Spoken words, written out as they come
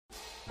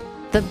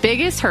The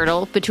biggest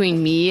hurdle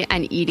between me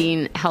and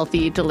eating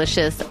healthy,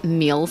 delicious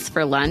meals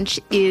for lunch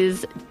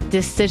is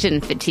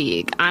decision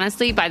fatigue.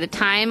 Honestly, by the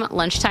time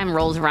lunchtime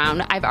rolls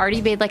around, I've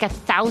already made like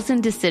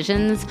 1,000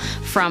 decisions,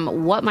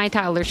 from what my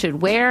toddler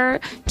should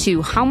wear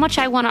to how much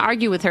I want to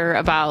argue with her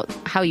about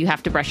how you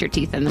have to brush your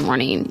teeth in the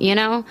morning, you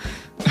know?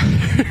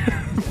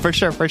 For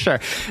sure.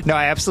 No,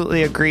 I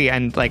absolutely agree.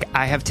 And like,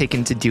 I have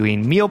taken to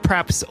doing meal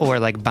preps or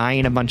like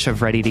buying a bunch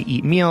of ready to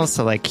eat meals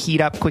to like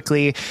heat up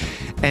quickly.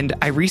 And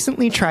I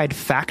recently tried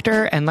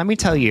Factor. And let me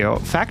tell you,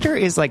 Factor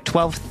is like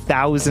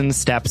 12,000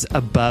 steps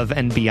above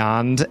and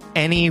beyond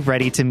any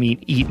ready to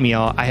eat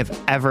meal I have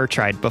ever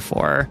tried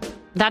before.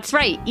 That's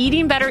right.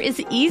 Eating better is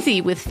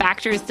easy with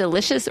Factor's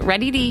delicious,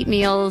 ready-to-eat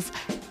meals.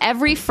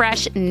 Every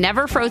fresh,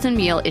 never frozen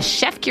meal is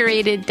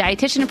chef-curated,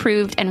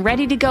 dietitian-approved, and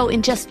ready to go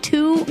in just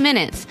 2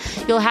 minutes.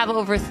 You'll have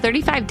over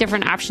 35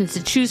 different options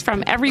to choose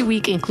from every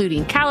week,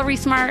 including Calorie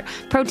Smart,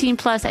 Protein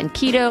Plus, and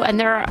Keto. And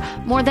there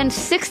are more than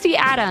 60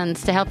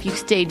 add-ons to help you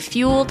stay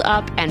fueled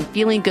up and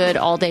feeling good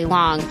all day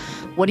long.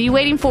 What are you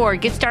waiting for?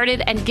 Get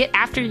started and get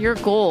after your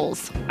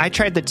goals. I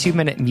tried the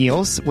 2-minute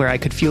meals where I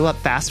could fuel up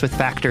fast with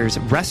Factor's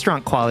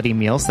restaurant quality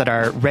meals that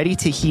are ready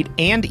to heat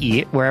and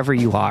eat wherever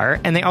you are.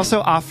 And they also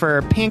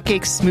offer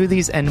pancakes,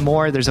 smoothies, and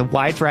more. There's a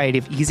wide variety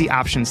of easy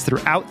options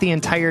throughout the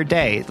entire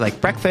day,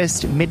 like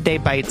breakfast, midday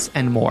bites,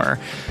 and more.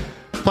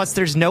 Plus,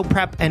 there's no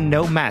prep and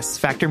no mess.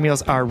 Factor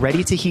meals are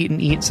ready to heat and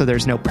eat, so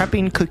there's no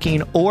prepping,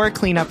 cooking, or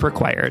cleanup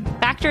required.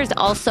 Factor is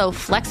also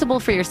flexible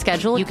for your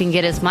schedule. You can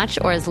get as much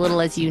or as little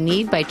as you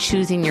need by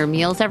choosing your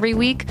meals every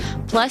week.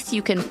 Plus,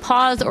 you can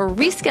pause or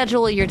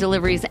reschedule your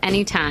deliveries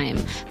anytime.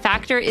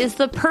 Factor is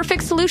the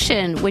perfect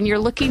solution when you're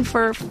looking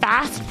for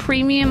fast,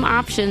 premium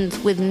options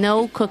with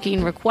no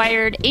cooking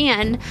required,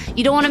 and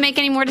you don't want to make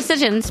any more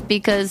decisions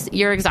because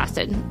you're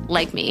exhausted,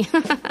 like me.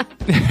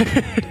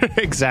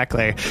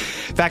 Exactly.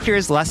 Factor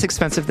is less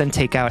expensive than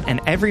takeout, and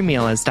every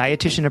meal is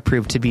dietitian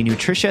approved to be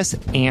nutritious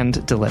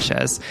and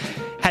delicious.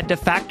 Head to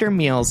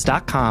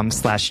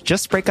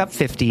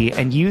factormeals.com/justbreakup50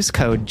 and use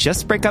code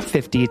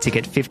justbreakup50 to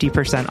get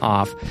 50%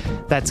 off.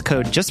 That's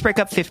code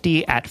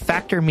justbreakup50 at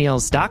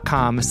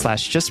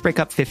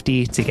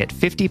factormeals.com/justbreakup50 to get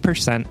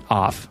 50%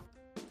 off.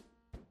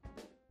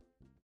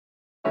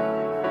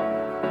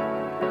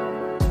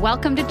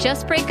 Welcome to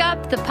Just Break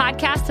Up, the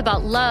podcast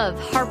about love,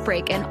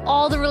 heartbreak, and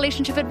all the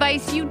relationship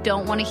advice you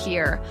don't want to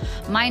hear.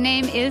 My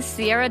name is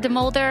Sierra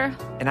DeMolder.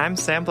 And I'm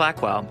Sam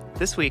Blackwell.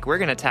 This week, we're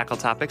going to tackle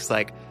topics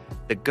like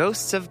the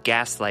ghosts of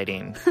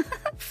gaslighting,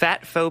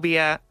 fat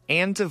phobia,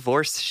 and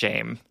divorce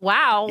shame.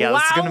 Wow. Yeah,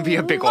 this is going to be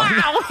a big one.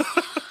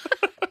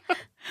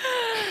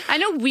 I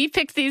know we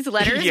picked these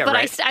letters, yeah, but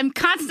right. I'm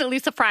constantly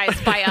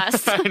surprised by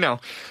us. I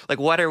know. Like,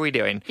 what are we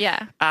doing?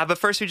 Yeah. But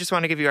first, we just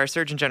want to give you our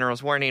Surgeon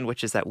General's warning,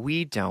 which is that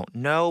we don't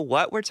know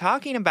what we're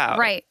talking about.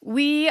 Right.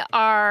 We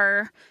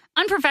are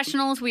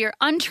unprofessionals. We are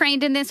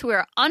untrained in this. We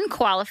are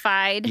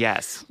unqualified.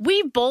 Yes.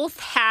 We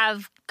both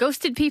have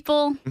ghosted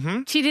people,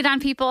 cheated on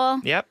people.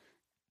 Yep.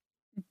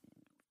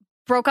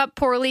 Broke up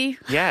poorly.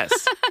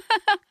 Yes.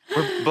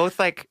 We're both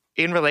like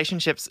in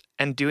relationships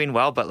and doing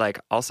well, but like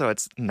also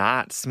it's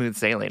not smooth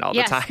sailing all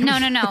the time.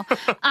 No.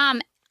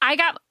 I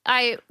got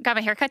my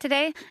haircut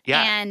today.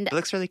 Yeah, and it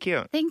looks really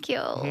cute. Thank you.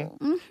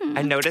 Mm-hmm.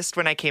 I noticed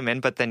when I came in,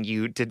 but then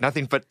you did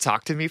nothing but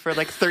talk to me for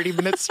like 30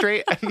 minutes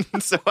straight,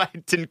 and so I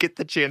didn't get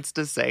the chance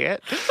to say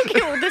it. Okay,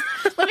 well,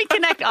 let me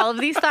connect all of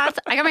these thoughts.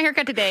 I got my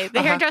haircut today.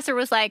 The hairdresser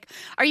was like,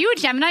 "Are you a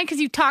Gemini? Because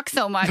you talk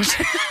so much."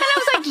 And I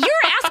was like,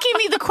 "You're asking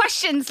me the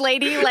questions,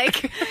 lady.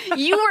 Like,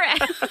 you were..."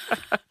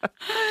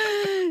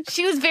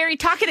 She was very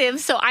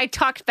talkative, so I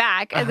talked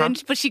back, and then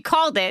but she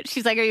called it.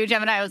 She's like, "Are you a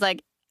Gemini?" I was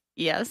like,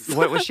 "Yes."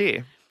 What was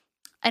she?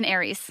 An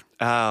Aries.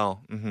 Oh.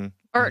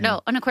 Or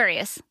no, an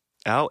Aquarius.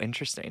 Oh,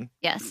 interesting.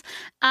 Yes.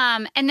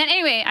 And then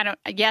anyway,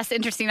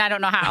 interesting. I don't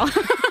know how.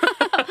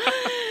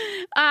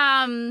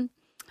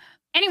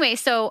 Anyway,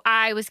 so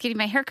I was getting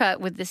my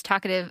haircut with this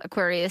talkative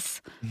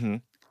Aquarius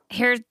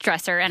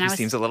hairdresser. And He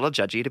seems a little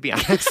judgy, to be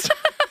honest.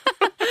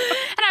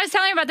 And I was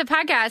telling her about the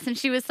podcast, and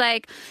she was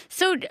like,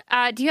 "So do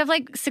you have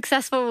like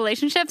successful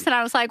relationships?" And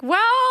I was like,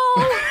 "Well,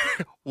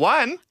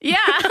 one. Yeah,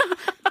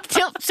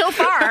 so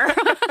far."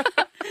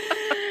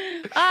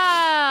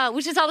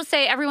 Which is all to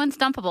say, everyone's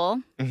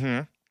dumpable.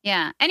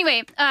 Yeah.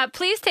 Anyway,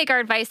 please take our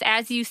advice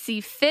as you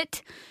see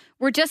fit.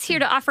 We're just here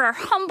to offer our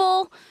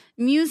humble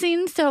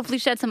musings to hopefully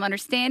shed some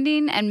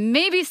understanding and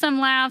maybe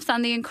some laughs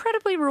on the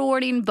incredibly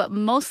rewarding but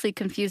mostly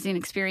confusing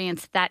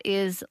experience that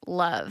is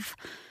love.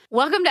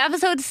 Welcome to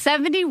episode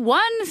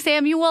 71,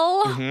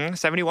 Samuel.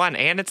 71,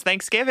 and it's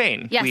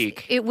Thanksgiving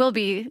week. It will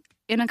be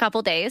in a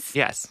couple days.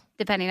 Yes.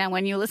 Depending on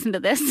when you listen to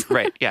this.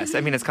 Right, yes.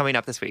 I mean, it's coming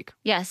up this week.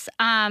 Yes.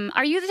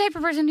 Are you the type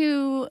of person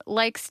who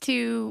likes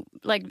to,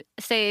 like,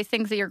 say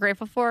things that you're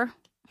grateful for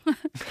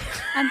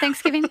on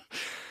Thanksgiving?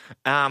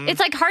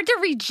 It's, like, hard to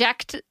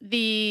reject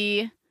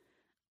the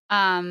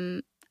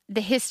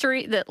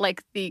history, the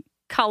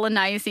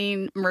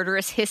colonizing,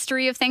 murderous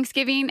history of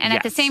Thanksgiving. And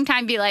at the Yes. same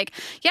time be like,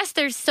 yes,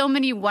 there's so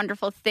many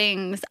wonderful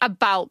things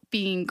about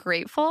being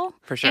grateful.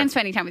 For sure. And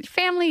spending time with your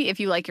family, if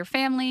you like your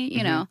family,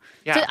 you know.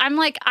 Yeah. So I'm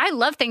like, I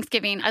love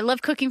Thanksgiving. I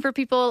love cooking for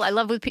people. I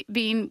love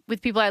being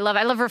with people I love.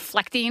 I love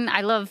reflecting.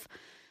 I love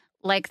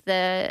like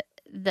the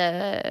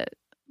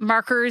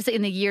markers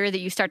in the year that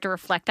you start to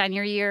reflect on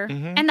your year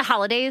and the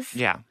holidays.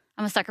 Yeah.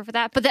 I'm a sucker for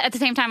that. But at the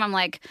same time, I'm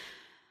like,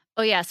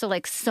 oh yeah, so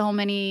like so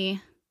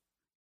many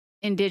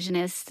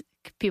indigenous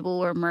people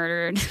were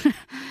murdered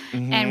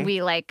and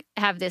we like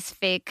have this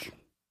fake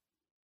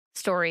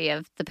story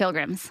of the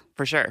Pilgrims.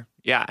 For sure.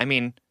 Yeah. I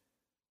mean,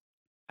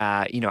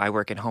 I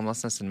work in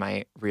homelessness in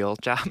my real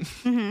job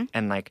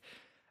and like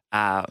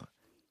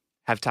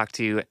have talked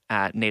to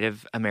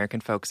Native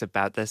American folks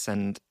about this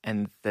and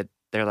that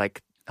they're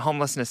like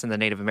homelessness in the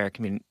Native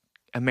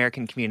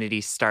American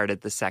community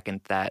started the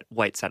second that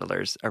white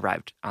settlers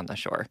arrived on the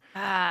shore.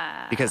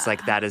 Because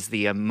like that is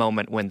the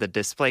moment when the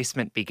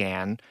displacement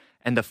began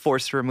and the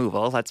forced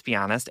removal, let's be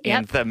honest,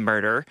 and the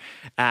murder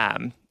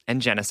and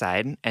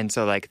genocide. And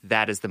so like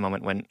that is the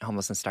moment when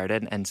homelessness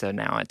started. And so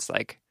now it's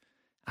like,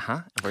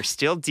 we're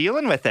still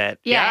dealing with it.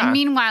 Yeah. And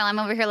meanwhile, I'm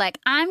over here like,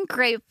 I'm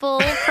grateful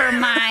for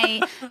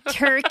my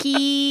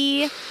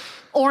turkey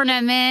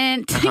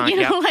ornament,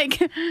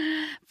 like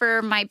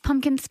for my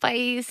pumpkin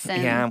spice.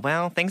 And yeah,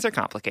 well, things are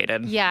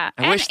complicated. Yeah.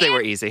 I wish they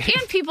were easy.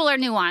 And people are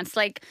nuanced.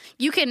 Like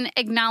you can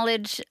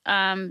acknowledge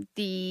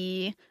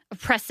the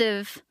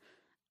oppressive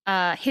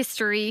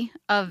history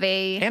of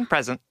and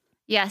present.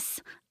 Yes,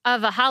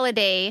 of a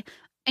holiday.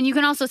 And you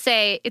can also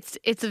say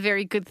it's a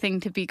very good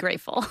thing to be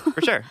grateful.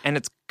 For sure. And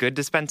it's good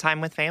to spend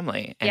time with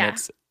family. And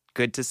it's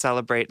good to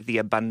celebrate the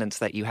abundance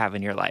that you have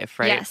in your life,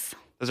 right? Yes.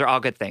 Those are all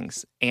good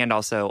things. And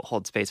also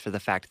hold space for the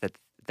fact that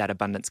that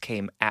abundance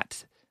came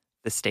at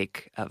the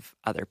stake of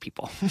other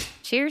people.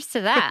 Cheers to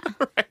that.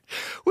 Right.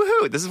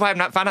 Woohoo! This is why I'm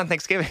not fun on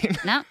Thanksgiving.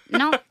 No.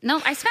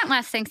 I spent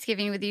last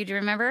Thanksgiving with you. Do you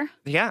remember?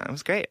 Yeah, it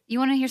was great. You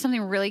want to hear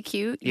something really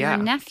cute? Yeah.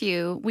 Your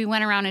nephew, we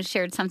went around and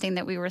shared something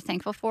that we were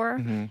thankful for.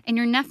 And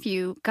your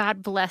nephew,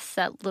 God bless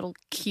that little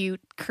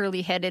cute,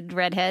 curly-headed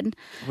redhead.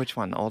 Which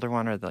one? The older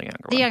one or the younger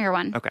one? The younger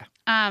one.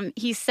 Okay.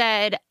 He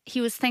said he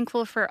was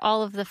thankful for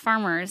all of the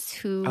farmers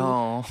who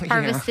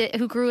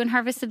who grew and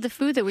harvested the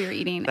food that we were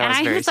eating. That was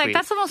and I very was like, sweet.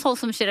 that's the most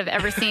wholesome shit I've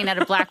ever seen at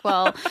a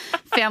Blackwell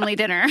family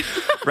dinner.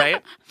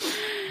 Right?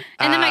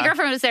 And then my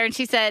girlfriend was there and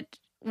she said,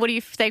 what are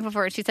you thankful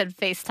for? And she said,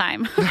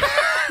 FaceTime.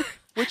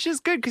 Which is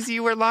good because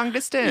you were long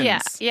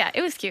distance. Yeah,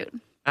 it was cute.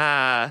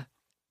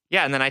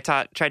 Yeah, and then I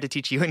tried to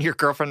teach you and your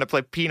girlfriend to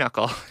play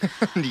Pinochle.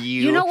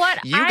 You know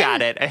what? You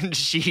got it, and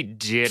she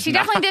did. She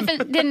definitely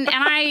didn't, and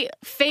I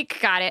fake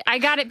got it. I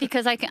got it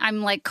because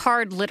I'm like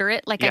card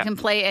literate, like I can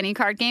play any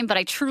card game, but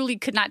I truly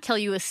could not tell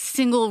you a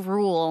single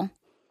rule.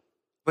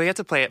 Well, you have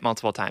to play it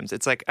multiple times.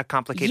 It's like a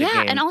complicated game.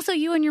 Yeah, and also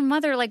you and your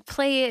mother like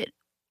play it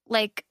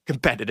like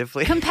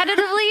competitively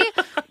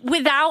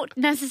without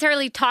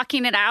necessarily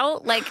talking it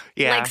out, like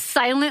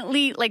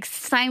silently, like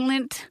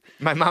silent.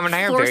 My mom and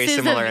I are very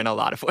similar in a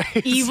lot of ways.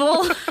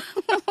 Evil,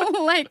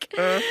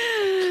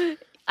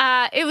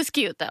 it was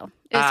cute though.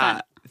 It was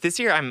fun. This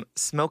year, I'm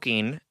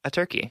smoking a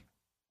turkey,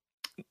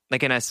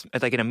 like in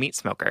a meat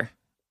smoker.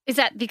 Is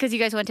that because you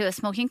guys went to a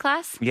smoking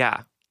class?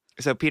 Yeah.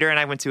 So Peter and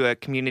I went to a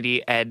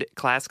community ed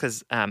class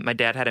because my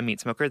dad had a meat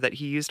smoker that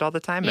he used all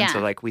the time, and so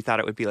like we thought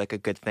it would be like a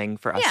good thing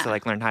for us to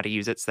like learn how to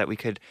use it so that we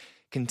could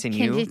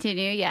continue.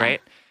 Right.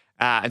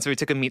 And so we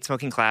took a meat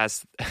smoking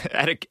class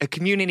at a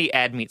community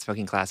ed meat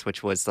smoking class,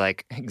 which was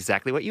like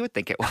exactly what you would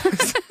think it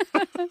was.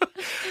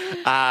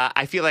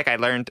 I feel like I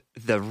learned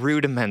the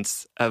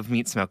rudiments of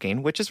meat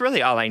smoking, which is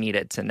really all I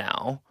needed to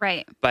know.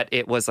 Right. But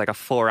it was like a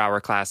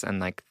 4-hour class, and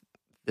like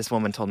this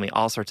woman told me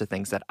all sorts of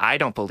things that I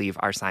don't believe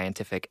are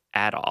scientific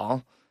at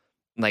all.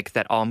 Like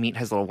that all meat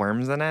has little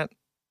worms in it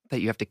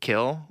that you have to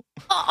kill.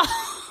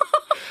 Oh.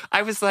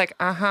 I was like,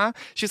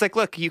 She's like,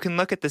 look, you can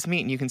look at this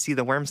meat and you can see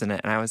the worms in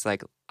it. And I was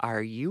like,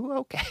 are you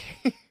okay?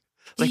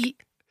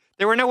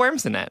 There were no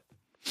worms in it.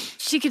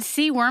 She could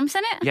see worms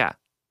in it? Yeah.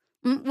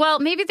 Well,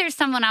 maybe there's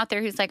someone out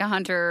there who's like a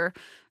hunter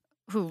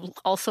who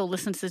also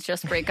listens to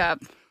Just Break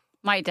Up.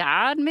 My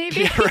dad,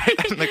 maybe? Yeah,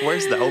 right. Like,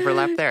 where's the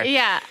overlap there?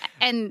 Yeah.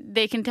 And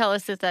they can tell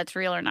us if that's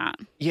real or not.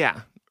 Yeah.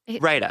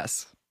 Write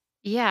us.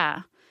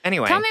 Yeah.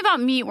 Anyway. Tell me about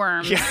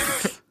meatworms.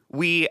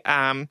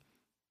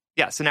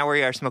 Yeah. So now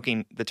we are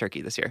smoking the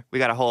turkey this year. We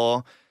got a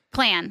whole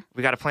plan.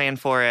 We got a plan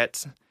for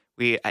it.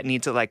 We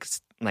need to like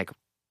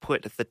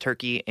put the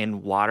turkey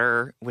in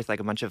water with like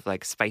a bunch of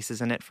like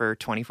spices in it for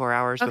 24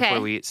 hours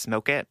before we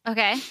smoke it.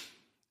 Okay.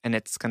 And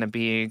it's going to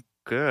be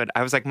good.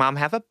 I was like, Mom,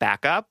 have a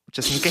backup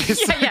just in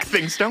case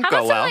things don't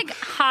go well. Some like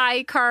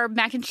high carb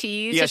mac and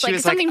cheese? Yeah, just like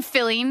something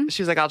filling.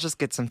 She was like, I'll just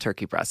get some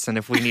turkey breasts. And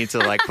if we need to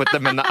like put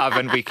them in the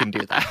oven, we can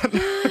do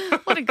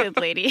that. What a good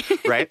lady.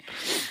 Right?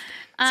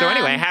 So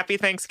anyway, happy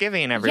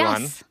Thanksgiving,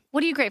 everyone. Yes.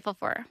 What are you grateful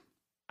for?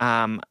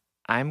 I'm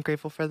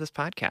grateful for this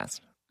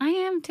podcast. I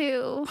am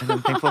too. And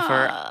I'm thankful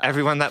for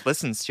everyone that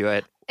listens to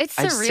it. It's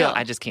surreal.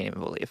 I just can't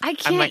even believe. I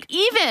can't I'm like,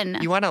 even.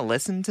 You want to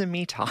listen to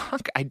me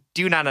talk? I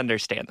do not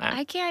understand that.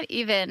 I can't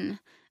even.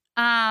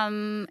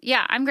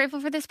 Yeah, I'm grateful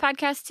for this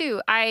podcast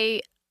too.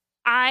 I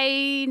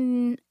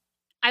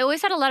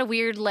always had a lot of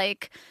weird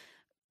like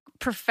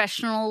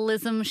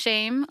professionalism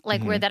shame,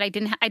 like where that I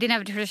didn't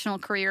have a traditional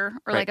career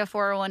or like a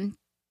 401k.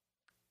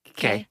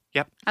 Okay.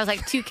 Yep. I was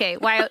like 2K.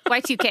 Why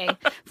 2K?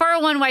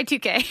 401 why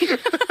 2K?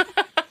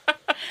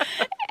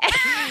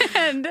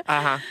 And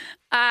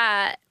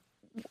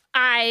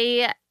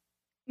I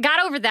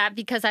got over that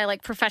because I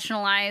like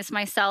professionalized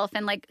myself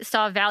and like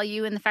saw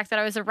value in the fact that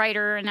I was a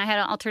writer and I had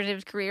an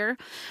alternative career.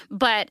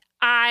 But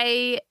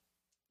I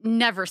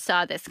never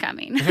saw this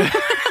coming.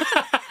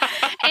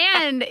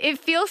 And it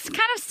feels kind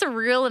of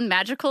surreal and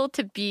magical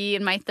to be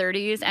in my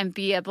 30s and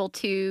be able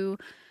to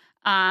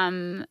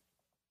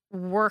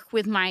work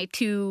with my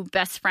two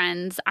best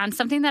friends on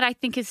something that I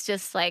think is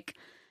just like,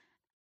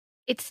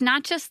 it's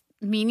not just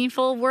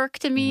meaningful work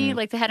to me,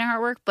 like the Head and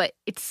Heart work, but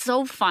it's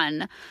so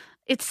fun.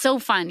 It's so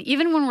fun.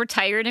 Even when we're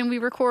tired and we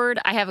record,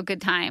 I have a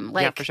good time.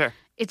 Like, yeah, for sure.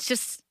 It's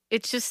just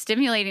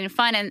stimulating and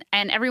fun.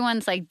 And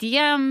everyone's like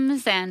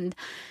DMs and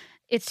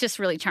it's just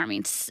really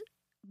charming.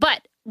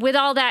 But with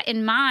all that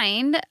in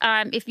mind,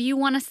 if you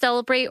want to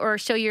celebrate or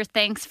show your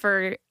thanks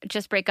for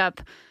Just Break Up,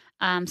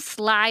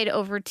 slide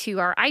over to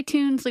our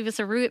iTunes, leave us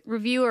a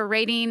review or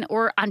rating,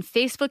 or on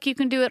Facebook you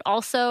can do it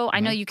also. I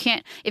know you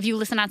can't, if you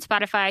listen on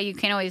Spotify, you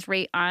can't always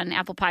rate on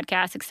Apple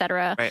Podcasts,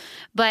 etc. Right.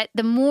 But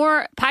the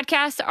more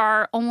podcasts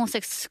are almost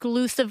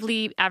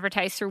exclusively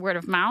advertised through word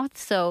of mouth.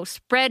 So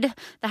spread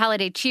the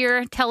holiday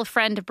cheer, tell a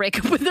friend to break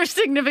up with their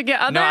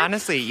significant other. No,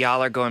 honestly,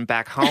 y'all are going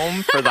back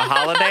home for the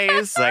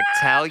holidays. Like,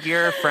 tell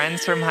your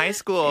friends from high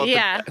school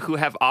who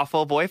have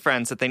awful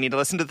boyfriends that they need to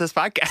listen to this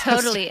podcast.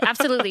 Totally.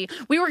 Absolutely.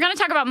 We were going to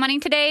talk about money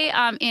today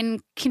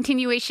in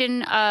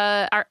continuing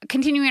our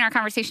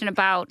conversation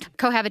about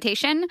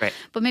cohabitation,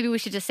 but maybe we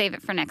should just save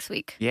it for next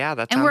week. Yeah,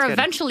 that's and we're good.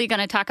 Eventually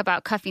going to talk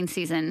about cuffing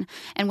season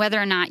and whether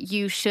or not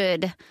you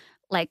should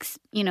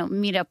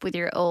meet up with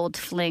your old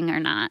fling or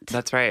not.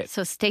 That's right.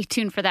 So stay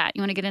tuned for that.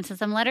 You want to get into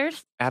some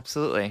letters?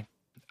 Absolutely.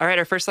 All right,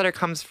 our first letter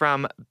comes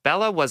from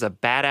Bella was a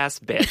badass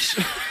bitch.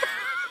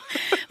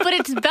 But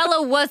it's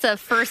Bella was a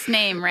first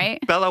name, right?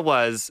 Bella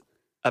was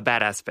a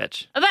badass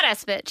bitch. A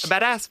badass bitch. A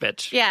badass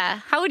bitch. Yeah.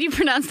 How would you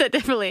pronounce that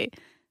differently?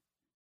 Do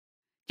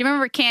you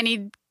remember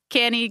Canny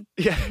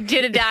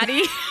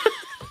Jidadaddy?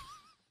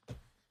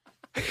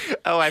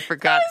 Oh, I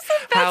forgot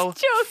how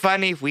joke.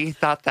 funny we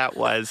thought that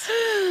was.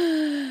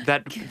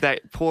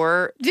 That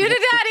poor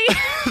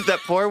Jidadaddy. that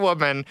poor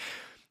woman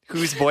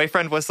whose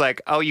boyfriend was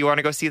like, "Oh, you want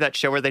to go see that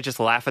show where they just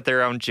laugh at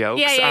their own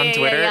jokes on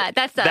Twitter?" Yeah.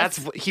 That's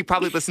us. He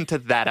probably listened to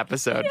that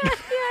episode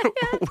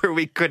where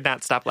we could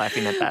not stop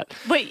laughing at that.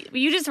 Wait,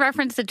 you just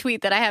referenced a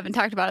tweet that I haven't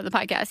talked about on the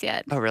podcast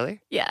yet. Oh,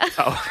 really? Yeah.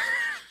 Oh,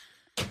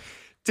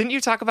 didn't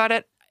you talk about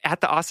it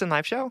at the Austin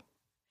live show?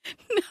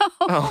 No.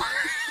 Oh.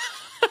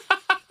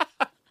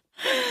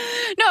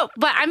 No,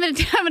 but I'm gonna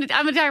talk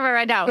about it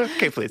right now.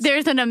 Okay, please.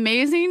 There's an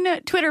amazing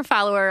Twitter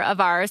follower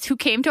of ours who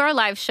came to our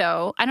live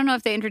show. I don't know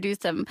if they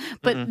introduced him,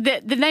 but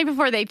the night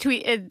before they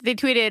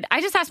tweeted,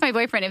 I just asked my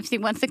boyfriend if he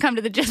wants to come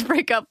to the Just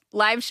Break Up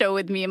live show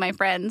with me and my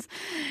friends.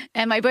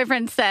 And my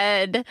boyfriend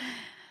said,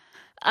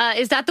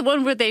 is that the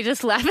one where they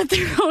just laugh at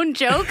their own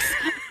jokes?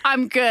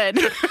 I'm good.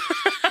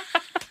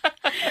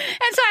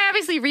 And so I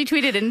obviously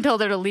retweeted it and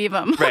told her to leave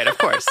him. Right, of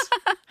course.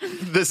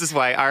 This is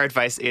why our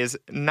advice is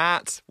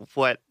not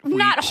what we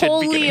not should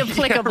wholly be giving.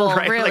 applicable, Yeah,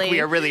 right. really. Like we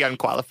are really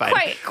unqualified.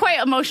 Quite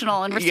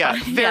emotional and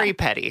responsive. Yeah, very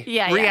petty.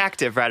 Yeah,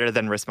 reactive rather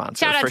than responsive.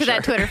 Shout out for to sure.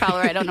 that Twitter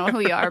follower. I don't know who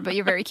you are, but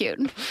you're very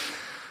cute.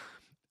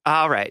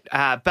 All right.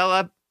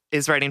 Bella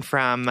is writing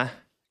from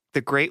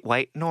the Great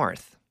White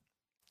North.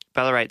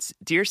 Bella writes,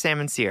 "Dear Sam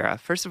and Sierra,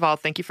 first of all,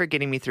 thank you for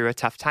getting me through a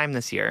tough time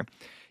this year.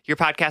 Your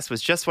podcast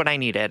was just what I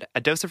needed, a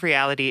dose of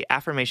reality,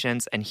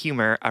 affirmations, and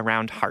humor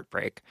around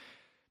heartbreak.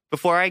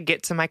 Before I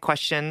get to my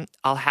question,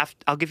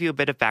 I'll give you a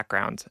bit of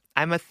background.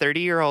 I'm a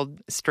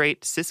 30-year-old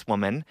straight cis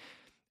woman,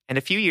 and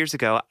a few years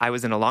ago, I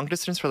was in a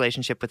long-distance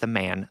relationship with a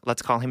man.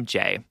 Let's call him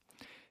Jay.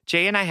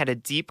 Jay and I had a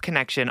deep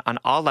connection on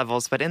all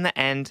levels, but in the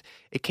end,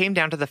 it came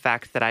down to the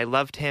fact that I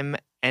loved him,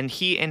 and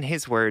he, in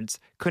his words,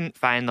 couldn't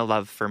find the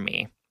love for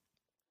me.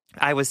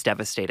 I was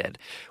devastated.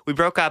 We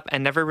broke up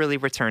and never really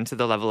returned to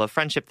the level of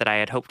friendship that I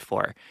had hoped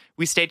for.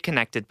 We stayed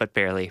connected, but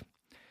barely.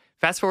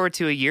 Fast forward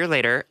to a year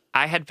later,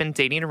 I had been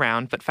dating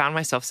around, but found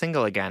myself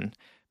single again.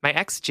 My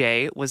ex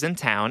Jay was in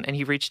town, and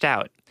he reached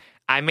out.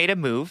 I made a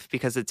move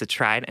because it's a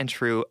tried and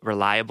true,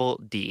 reliable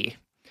D.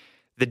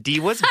 The D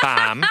was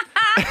bomb.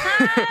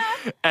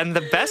 And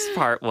the best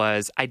part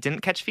was I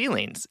didn't catch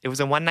feelings. It was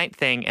a one-night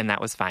thing, and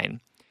that was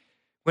fine.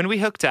 When we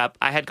hooked up,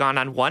 I had gone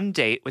on one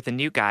date with a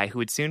new guy who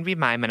would soon be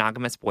my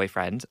monogamous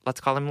boyfriend.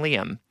 Let's call him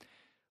Liam.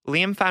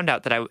 Liam found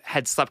out that I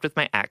had slept with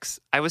my ex.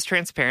 I was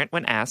transparent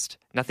when asked,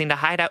 nothing to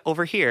hide out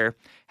over here.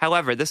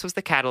 However, this was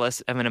the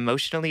catalyst of an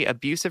emotionally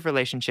abusive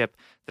relationship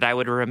that I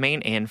would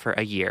remain in for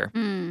a year.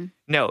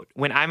 Note,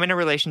 when I'm in a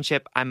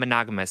relationship, I'm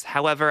monogamous.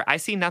 However, I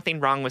see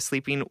nothing wrong with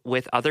sleeping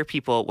with other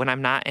people when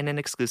I'm not in an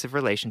exclusive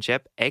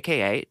relationship,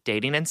 aka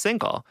dating and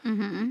single.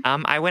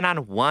 I went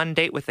on one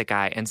date with a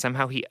guy and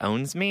somehow he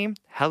owns me.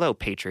 Hello,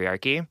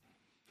 patriarchy.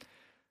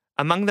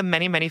 Among the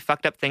many, many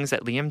fucked up things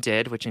that Liam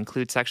did, which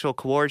include sexual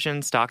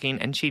coercion, stalking,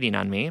 and cheating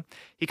on me,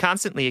 he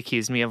constantly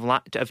accused me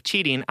of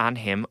cheating on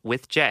him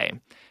with Jay.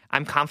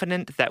 I'm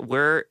confident that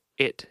were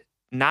it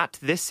not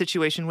this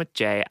situation with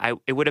Jay,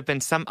 it would have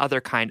been some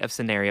other kind of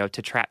scenario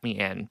to trap me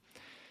in.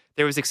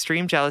 There was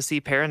extreme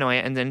jealousy, paranoia,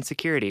 and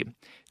insecurity.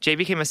 Jay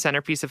became a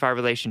centerpiece of our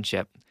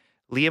relationship.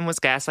 Liam was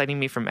gaslighting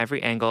me from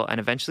every angle,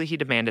 and eventually he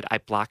demanded I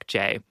block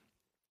Jay.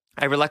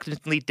 I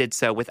reluctantly did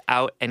so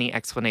without any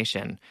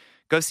explanation.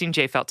 Ghosting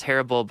Jay felt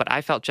terrible, but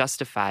I felt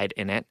justified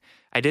in it.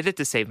 I did it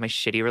to save my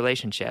shitty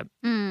relationship.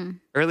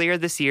 Earlier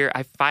this year,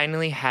 I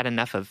finally had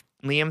enough of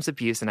Liam's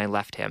abuse and I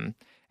left him.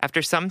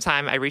 After some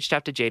time, I reached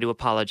out to Jay to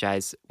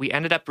apologize. We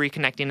ended up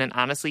reconnecting, and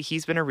honestly,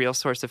 he's been a real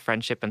source of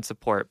friendship and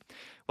support.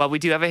 While we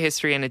do have a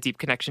history and a deep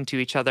connection to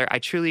each other, I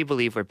truly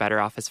believe we're better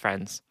off as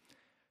friends.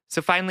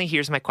 So finally,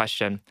 here's my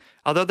question.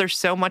 Although there's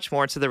so much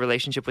more to the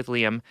relationship with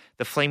Liam,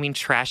 the flaming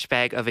trash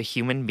bag of a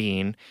human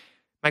being,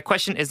 my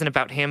question isn't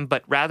about him,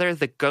 but rather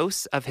the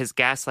ghosts of his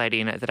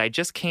gaslighting that I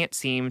just can't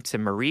seem to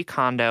Marie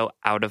Kondo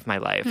out of my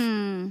life.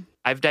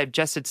 I've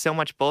digested so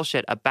much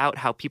bullshit about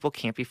how people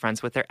can't be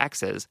friends with their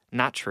exes.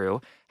 Not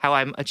true. How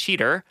I'm a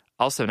cheater.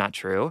 Also not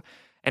true.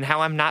 And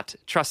how I'm not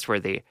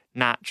trustworthy.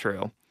 Not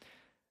true.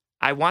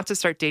 I want to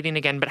start dating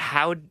again, but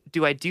how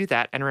do I do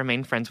that and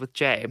remain friends with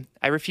Jay?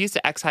 I refuse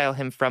to exile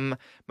him from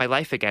my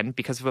life again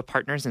because of a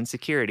partner's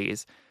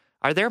insecurities.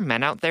 Are there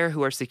men out there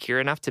who are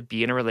secure enough to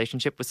be in a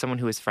relationship with someone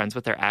who is friends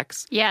with their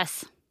ex?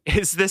 Yes.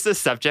 Is this a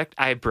subject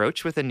I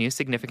broach with a new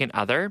significant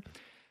other?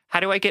 How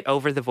do I get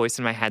over the voice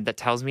in my head that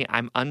tells me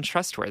I'm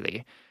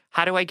untrustworthy?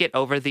 How do I get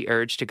over the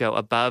urge to go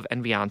above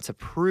and beyond to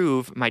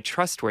prove my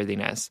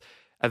trustworthiness?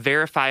 A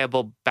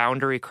verifiable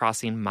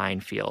boundary-crossing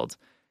minefield.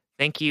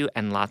 Thank you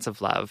and lots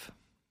of love.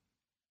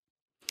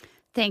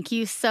 Thank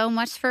you so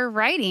much for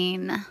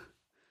writing.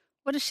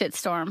 What a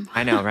shitstorm.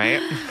 I know,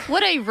 right?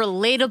 What a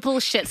relatable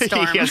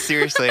shitstorm. Yeah,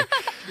 seriously.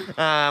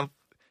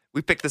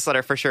 We picked this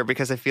letter for sure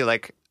because I feel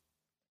like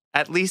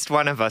at least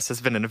one of us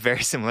has been in a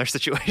very similar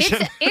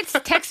situation. It's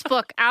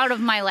textbook out of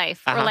my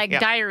life, or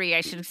diary,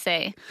 I should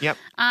say. Yep.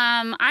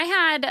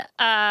 I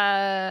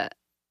had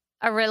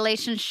a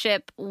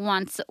relationship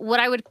once, what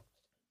I would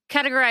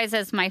categorize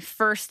as my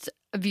first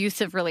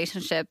abusive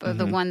relationship, or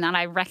the one that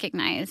I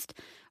recognized,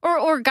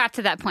 or got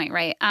to that point,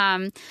 right?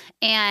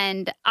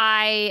 And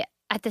I,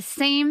 at the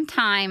same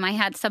time, I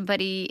had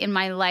somebody in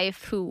my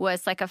life who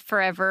was like a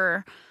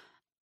forever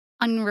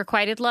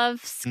unrequited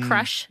love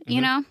crush,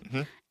 you know?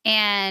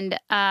 And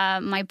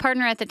my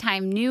partner at the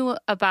time knew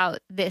about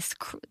this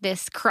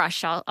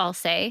crush, I'll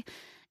say,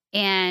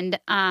 and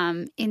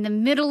in the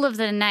middle of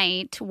the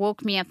night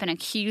woke me up and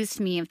accused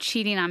me of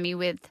cheating on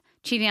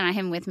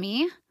him with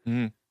me.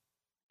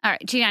 All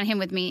right, cheating on him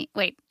with me.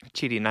 Wait,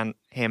 cheating on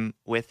him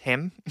with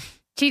him.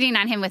 Cheating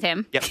on him with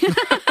him. Yep.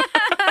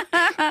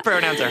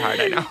 Pronouns are hard,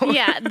 I know.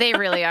 Yeah, they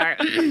really are.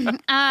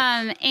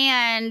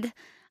 And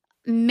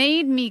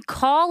made me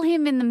call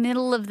him in the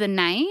middle of the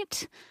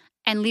night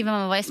and leave him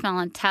a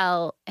voicemail and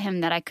tell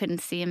him that I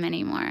couldn't see him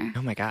anymore.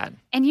 Oh, my God.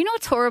 And you know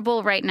what's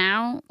horrible right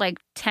now? Like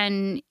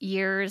 10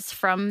 years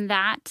from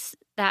that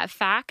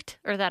fact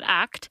or that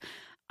act,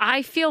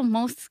 I feel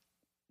most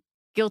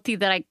guilty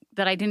that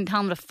I didn't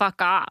tell him to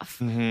fuck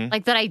off.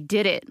 Like that I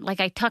did it.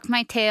 Like I tucked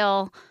my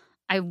tail,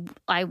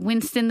 I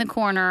winced in the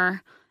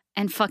corner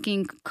and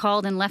fucking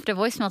called and left a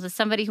voicemail to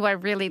somebody who I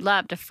really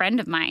loved, a friend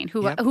of mine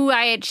who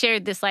I had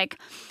shared this like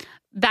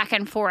back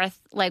and forth,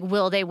 like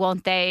will they,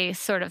 won't they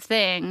sort of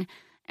thing.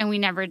 And we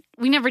never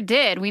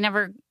did. We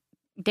never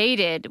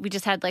dated. We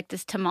just had like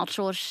this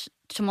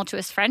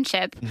tumultuous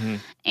friendship.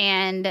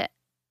 And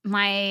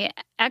my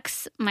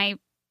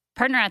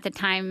partner at the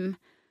time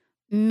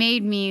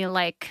made me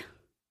like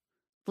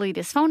delete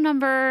his phone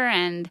number,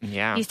 and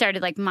he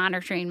started like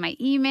monitoring my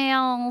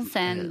emails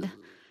and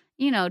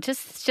you know,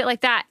 just shit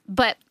like that.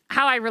 But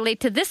how I relate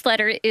to this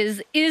letter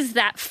is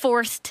that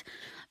forced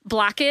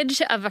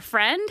blockage of a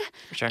friend,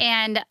 sure.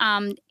 and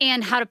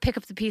how to pick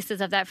up the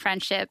pieces of that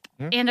friendship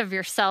and of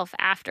yourself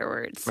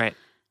afterwards. Right.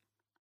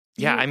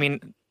 Yeah, I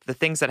mean, the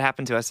things that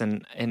happen to us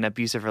in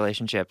abusive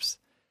relationships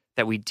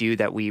that we do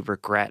that we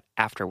regret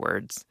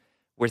afterwards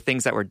were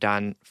things that were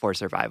done for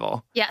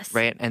survival. Yes.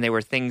 Right? And they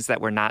were things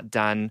that were not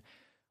done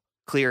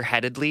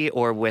clear-headedly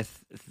or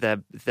with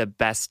the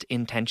best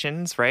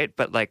intentions, right?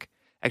 But like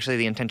actually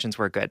the intentions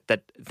were good.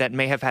 That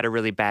may have had a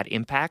really bad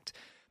impact,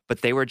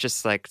 but they were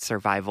just like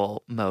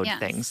survival mode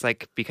things.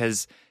 Like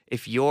because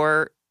if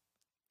your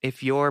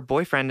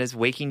boyfriend is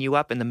waking you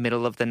up in the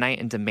middle of the night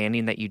and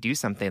demanding that you do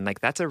something,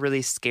 like that's a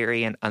really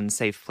scary and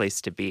unsafe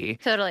place to be.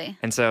 Totally.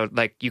 And so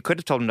like you could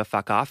have told him to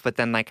fuck off, but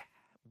then like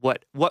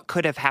what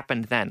could have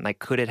happened then? Like,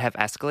 could it have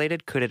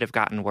escalated? Could it have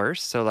gotten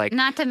worse? So like,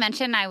 not to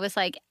mention I was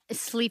like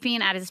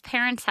sleeping at his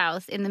parents'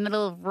 house in the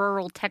middle of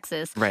rural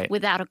Texas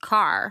without a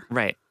car.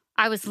 Right.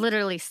 I was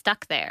literally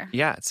stuck there.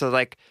 Yeah. So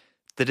like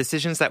the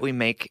decisions that we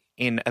make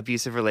in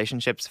abusive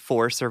relationships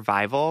for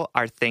survival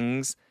are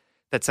things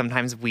that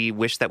sometimes we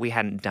wish that we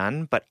hadn't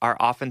done, but are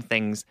often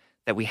things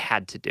that we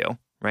had to do.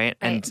 Right.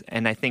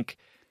 And I think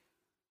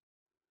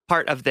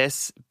part of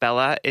this,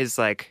 Bella, is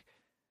like,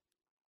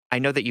 I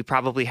know that you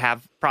probably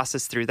have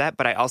processed through that,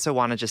 but I also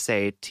want to just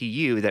say to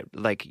you that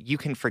like you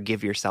can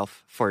forgive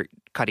yourself for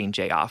cutting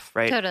Jay off,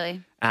 right?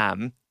 Totally.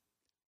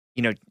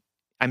 You know,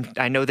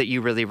 I know that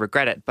you really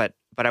regret it, but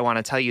I want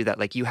to tell you that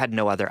like you had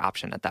no other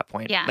option at that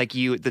point. Yeah. Like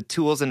the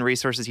tools and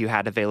resources you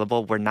had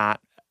available were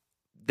not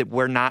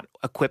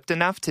equipped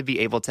enough to be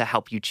able to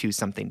help you choose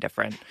something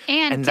different.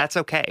 And that's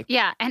okay.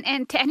 Yeah.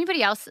 And to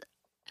anybody else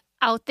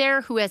out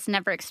there who has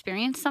never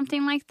experienced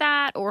something like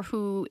that, or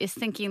who is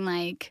thinking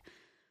like,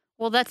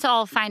 well, that's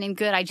all fine and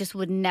good, I just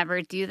would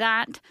never do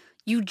that.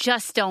 You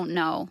just don't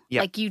know.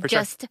 Yeah, like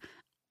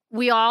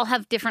we all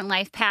have different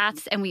life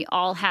paths, and we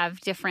all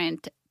have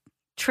different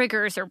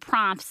triggers or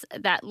prompts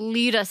that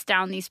lead us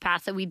down these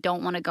paths that we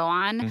don't want to go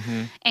on.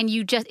 Mm-hmm. And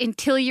you just,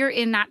 until you're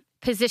in that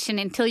position,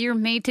 until you're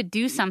made to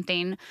do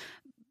something,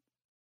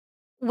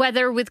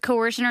 whether with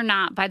coercion or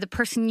not, by the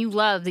person you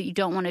love that you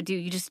don't want to do,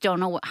 you just don't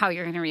know how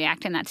you're going to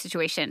react in that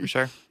situation. For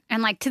sure.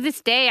 And like to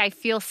this day, I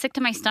feel sick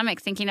to my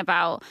stomach thinking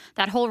about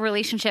that whole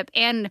relationship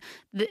and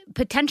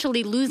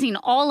potentially losing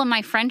all of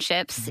my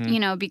friendships, you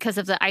know, because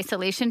of the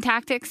isolation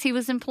tactics he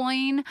was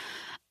employing.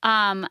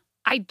 So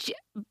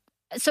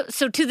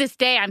to this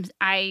day,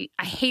 I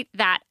hate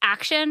that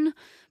action.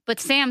 But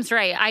Sam's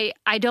right.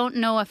 I don't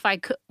know if I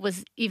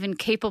was even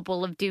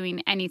capable of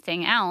doing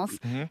anything else.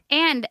 Mm-hmm.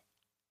 And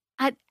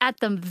at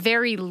the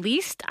very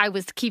least, I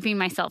was keeping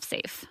myself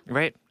safe.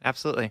 Right.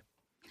 Absolutely.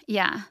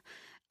 Yeah.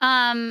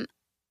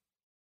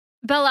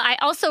 Bella, I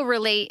also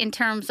relate in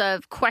terms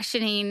of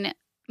questioning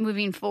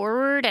moving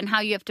forward and how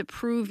you have to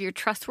prove your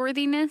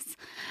trustworthiness.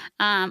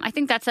 I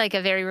think that's like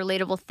a very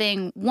relatable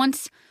thing.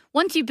 Once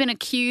you've been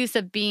accused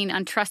of being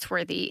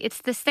untrustworthy,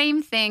 it's the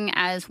same thing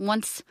as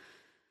once,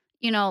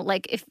 you know,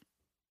 like if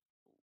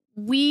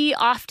we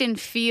often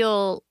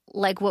feel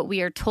like what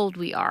we are told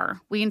we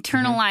are. We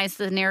internalize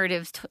the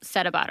narratives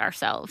said about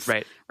ourselves.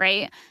 Right.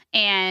 Right.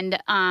 And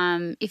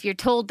if you're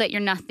told that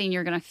you're nothing,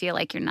 you're going to feel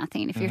like you're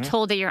nothing. If you're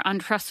told that you're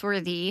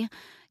untrustworthy,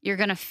 you're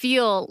going to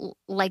feel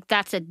like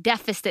that's a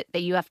deficit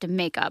that you have to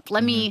make up.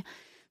 Let me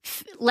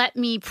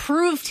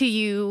prove to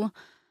you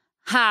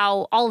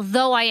how,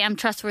 although I am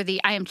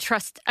trustworthy,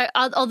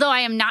 although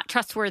I am not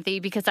trustworthy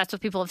because that's what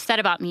people have said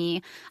about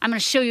me, I'm going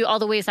to show you all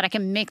the ways that I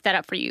can make that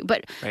up for you.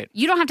 But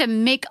you don't have to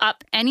make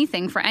up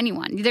anything for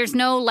anyone. There's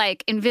no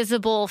like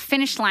invisible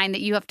finish line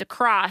that you have to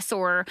cross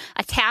or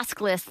a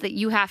task list that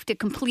you have to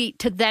complete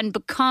to then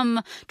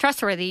become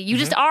trustworthy. You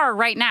just are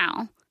right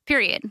now,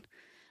 period.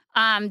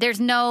 There's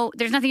nothing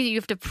that you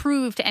have to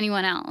prove to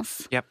anyone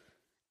else. Yep.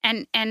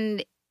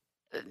 And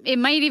it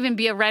might even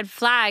be a red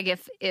flag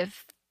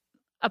if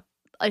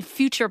a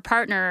future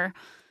partner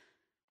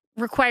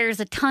requires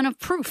a ton of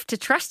proof to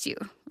trust you,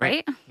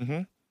 right?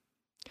 Mm-hmm.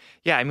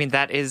 Yeah, I mean,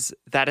 that is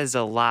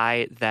a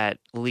lie that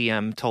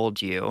Liam told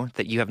you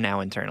that you have now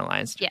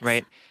internalized, yes.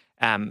 right?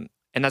 And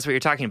that's what you're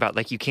talking about.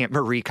 Like, you can't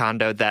Marie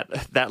Kondo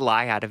that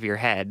lie out of your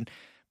head.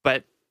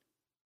 But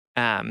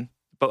I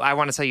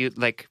want to tell you,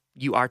 like,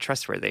 you are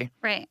trustworthy.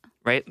 Right.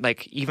 Right?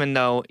 Like, even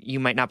though you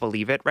might not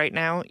believe it right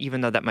now,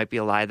 even though that might be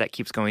a lie that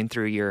keeps going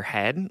through your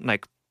head,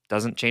 like,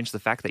 doesn't change the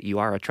fact that you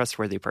are a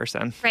trustworthy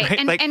person. Right.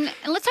 Right? And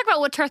let's talk about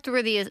what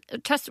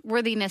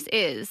trustworthiness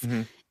is.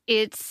 Mm-hmm.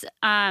 It's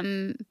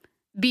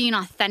being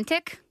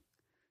authentic.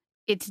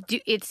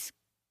 It's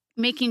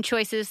making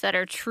choices that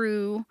are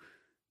true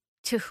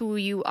to who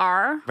you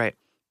are. Right.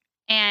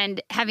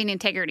 And having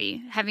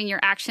integrity, having your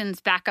actions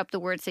back up the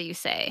words that you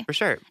say. For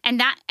sure.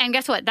 And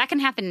guess what? That can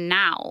happen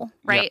now,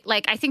 right? Yep.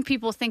 Like, I think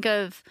people think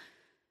of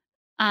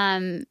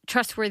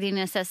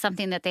trustworthiness as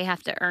something that they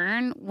have to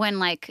earn when,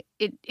 like,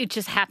 it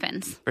just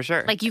happens. For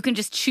sure. Like, you can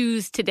just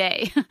choose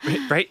today.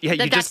 Right? Yeah,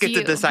 you just get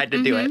to decide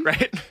to do it,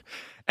 right?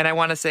 And I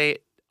want to say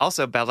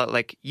also, Bella,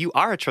 like, you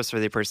are a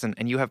trustworthy person,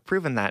 and you have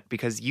proven that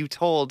because you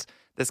told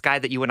this guy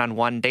that you went on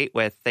one date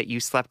with that you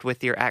slept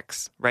with your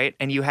ex, right?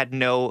 And you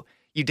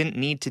didn't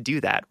need to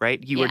do that,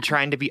 right? You were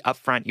trying to be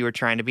upfront. You were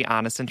trying to be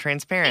honest and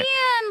transparent.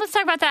 And let's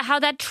talk about that, how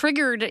that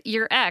triggered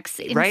your ex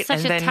in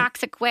such a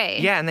toxic way.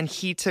 Yeah, and then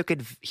he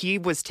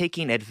was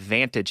taking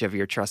advantage of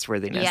your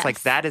trustworthiness. Yes.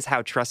 Like, that is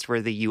how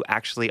trustworthy you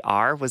actually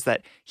are, was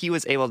that he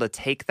was able to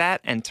take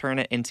that and turn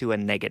it into a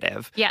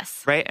negative.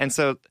 Yes. Right? And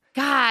so...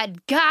 God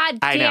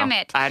damn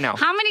it. I know.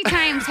 How many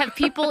times have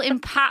people in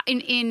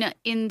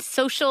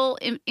social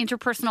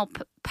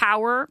interpersonal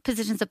power,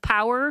 positions of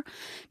power,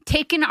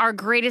 taken our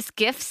greatest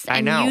gifts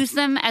and used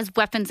them as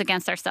weapons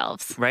against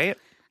ourselves? Right?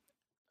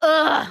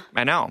 Ugh.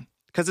 I know.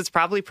 Because it's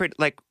probably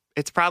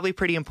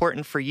pretty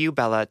important for you,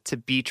 Bella, to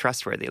be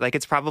trustworthy. Like,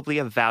 it's probably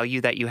a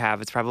value that you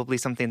have. It's probably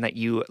something that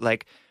you,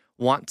 like,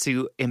 want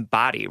to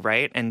embody,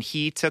 right? And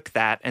he took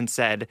that and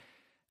said,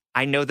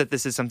 I know that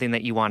this is something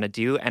that you want to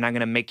do, and I'm going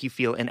to make you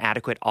feel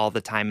inadequate all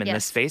the time in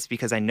this space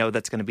because I know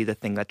that's going to be the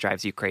thing that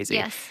drives you crazy.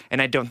 Yes.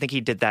 And I don't think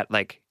he did that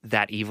like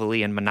that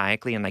evilly and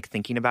maniacally and like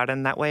thinking about it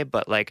in that way,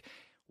 but like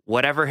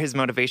whatever his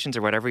motivations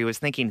or whatever he was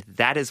thinking,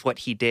 that is what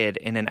he did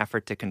in an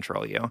effort to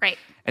control you. Right.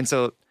 And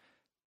so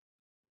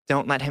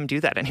don't let him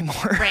do that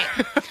anymore.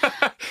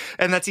 Right.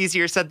 And that's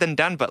easier said than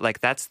done, but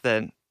like that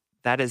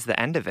is the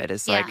end of it.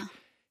 Is like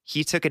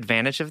he took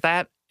advantage of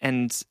that,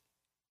 and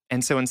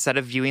so instead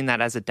of viewing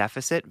that as a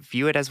deficit,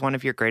 view it as one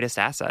of your greatest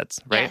assets,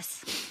 right?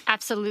 Yes,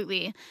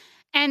 absolutely.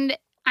 And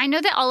I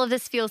know that all of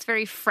this feels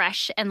very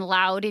fresh and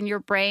loud in your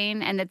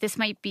brain, and that this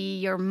might be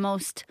your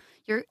most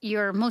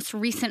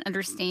recent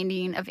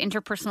understanding of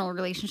interpersonal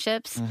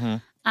relationships.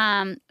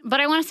 Mm-hmm. But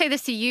I want to say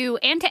this to you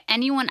and to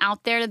anyone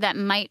out there that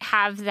might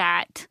have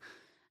that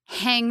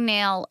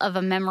hangnail of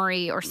a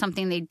memory or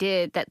something they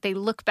did that they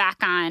look back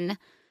on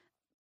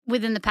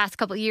within the past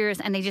couple of years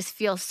and they just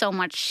feel so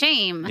much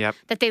shame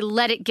that they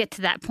let it get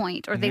to that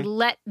point, or they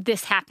let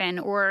this happen,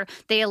 or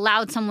they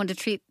allowed someone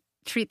to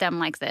treat them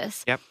like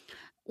this. Yep.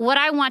 What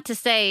I want to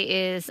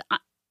say is,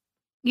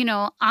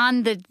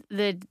 on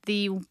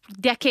the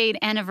decade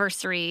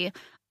anniversary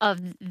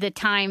of the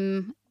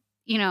time,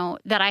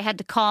 that I had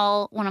to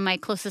call one of my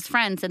closest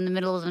friends in the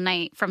middle of the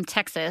night from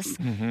Texas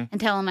and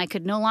tell him I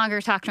could no longer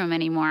talk to him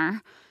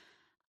anymore,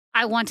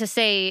 I want to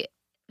say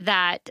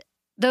that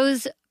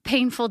those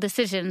painful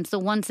decisions, the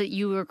ones that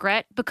you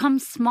regret, become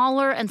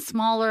smaller and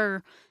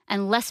smaller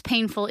and less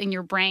painful in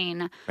your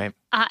brain. Right.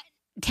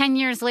 10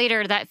 years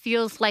later, that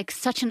feels like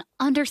such an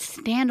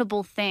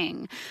understandable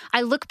thing.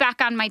 I look back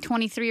on my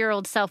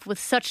 23-year-old self with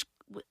such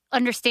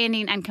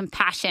understanding and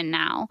compassion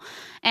now.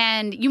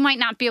 And you might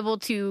not be able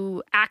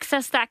to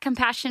access that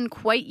compassion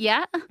quite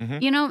yet.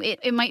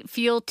 It might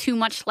feel too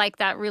much like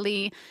that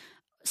really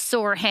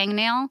sore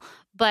hangnail,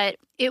 but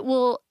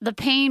the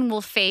pain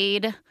will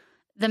fade.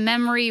 The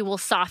memory will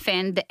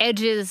soften, the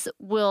edges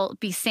will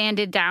be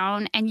sanded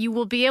down, and you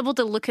will be able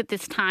to look at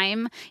this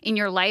time in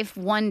your life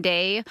one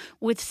day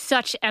with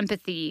such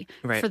empathy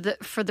for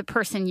the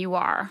person you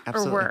are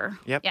or were.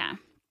 Yep. Yeah.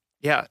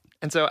 Yeah.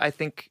 And so I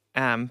think,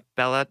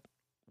 Bella,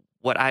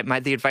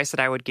 the advice that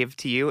I would give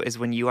to you is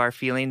when you are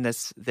feeling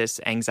this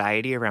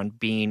anxiety around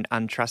being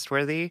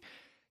untrustworthy,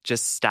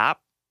 just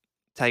stop,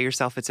 tell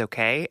yourself it's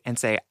okay, and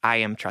say, I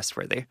am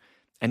trustworthy.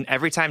 And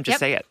every time just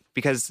say it,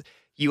 because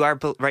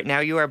right now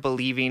you are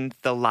believing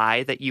the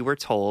lie that you were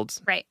told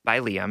by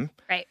Liam.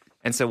 Right.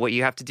 And so what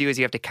you have to do is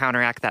you have to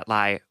counteract that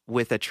lie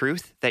with a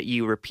truth that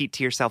you repeat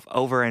to yourself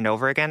over and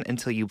over again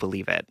until you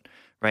believe it.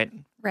 Right.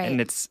 Right.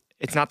 And it's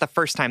not the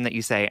first time that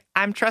you say,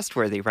 I'm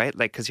trustworthy, right?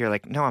 Like, because you're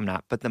like, no, I'm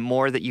not. But the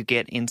more that you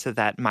get into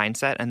that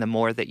mindset and the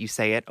more that you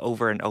say it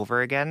over and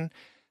over again,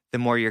 the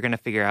more you're going to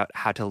figure out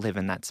how to live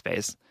in that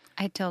space.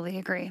 I totally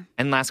agree.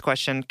 And last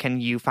question, can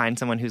you find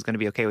someone who's going to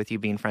be okay with you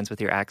being friends with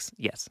your ex?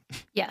 Yes.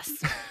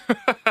 Yes.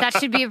 That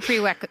should be a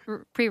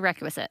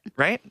prerequisite.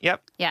 Right?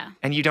 Yep. Yeah.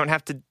 And you don't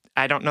have to,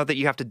 I don't know that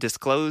you have to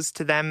disclose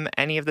to them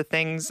any of the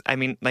things. I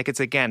mean, like, it's,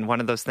 again, one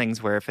of those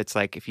things where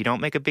if you don't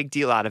make a big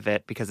deal out of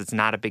it because it's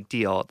not a big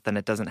deal, then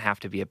it doesn't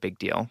have to be a big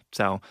deal.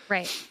 So.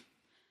 Right.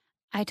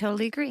 I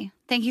totally agree.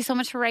 Thank you so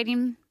much for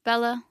writing,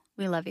 Bella.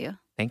 We love you.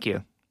 Thank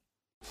you.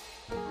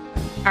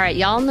 All right,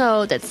 y'all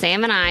know that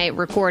Sam and I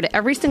record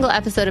every single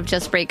episode of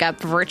Just Break Up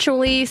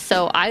virtually,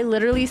 so I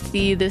literally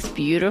see this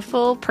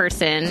beautiful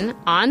person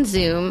on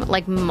Zoom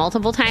like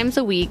multiple times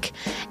a week,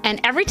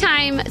 and every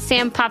time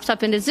Sam pops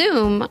up into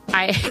Zoom,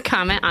 I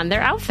comment on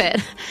their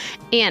outfit.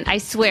 And I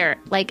swear,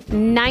 like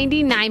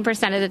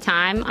 99% of the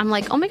time, I'm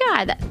like, oh my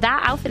God,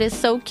 that outfit is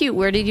so cute.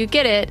 Where did you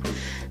get it?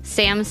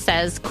 Sam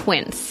says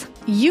Quince.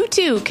 You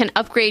too can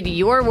upgrade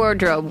your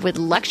wardrobe with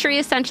luxury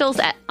essentials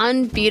at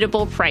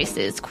unbeatable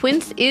prices.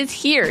 Quince is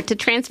here to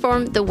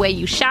transform the way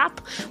you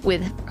shop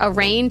with a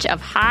range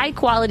of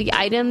high-quality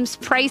items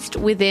priced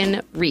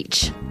within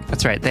reach.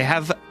 That's right. They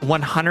have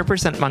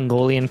 100%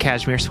 Mongolian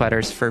cashmere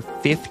sweaters for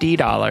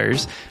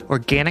 $50,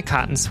 organic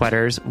cotton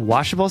sweaters,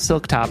 washable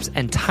silk tops,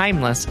 and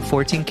timeless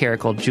 14-karat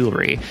gold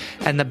jewelry.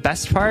 And the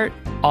best part,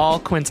 all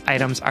Quince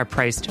items are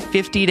priced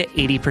 50 to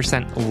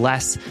 80%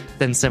 less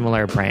than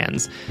similar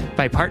brands.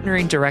 By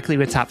partnering directly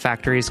with top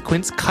factories,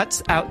 Quince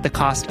cuts out the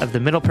cost of the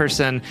middle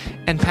person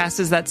and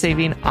passes that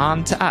saving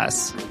on to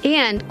us.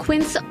 And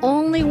Quince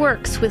only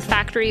works with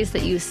factories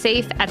that use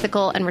safe,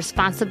 ethical, and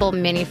responsible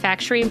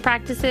manufacturing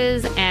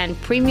practices and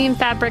premium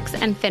fabrics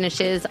and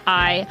finishes.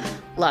 I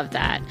love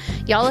that.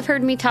 Y'all have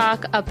heard me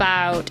talk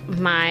about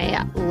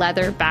my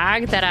leather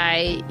bag that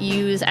I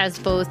use as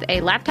both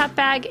a laptop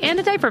bag and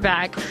a diaper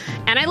bag.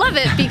 And I love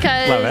it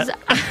because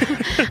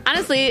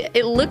honestly,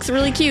 it looks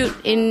really cute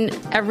in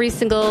every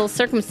single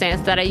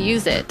circumstance that I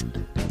use it.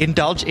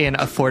 Indulge in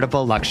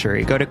affordable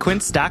luxury. Go to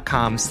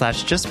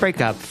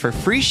quince.com/justbreakup for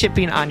free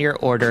shipping on your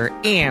order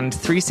and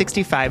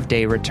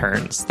 365-day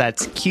returns.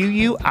 That's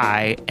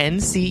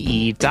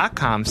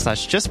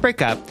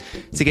QUINCE.com/justbreakup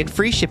to get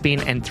free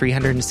shipping and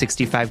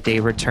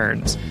 365-day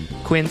returns.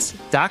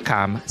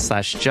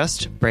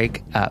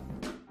 Quince.com/justbreakup.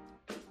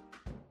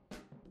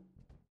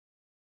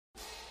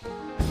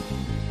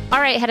 All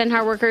right, Head and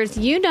Heart workers,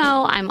 you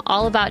know I'm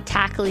all about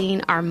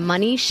tackling our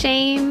money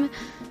shame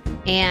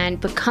and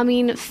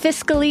becoming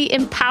fiscally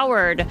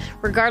empowered,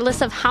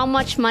 regardless of how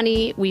much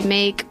money we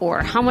make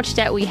or how much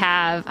debt we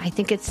have. I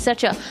think it's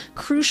such a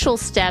crucial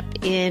step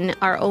in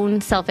our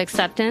own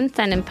self-acceptance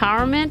and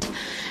empowerment.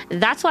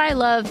 That's why I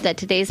love that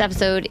today's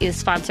episode is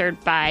sponsored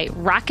by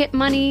Rocket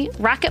Money.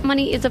 Rocket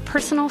Money is a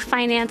personal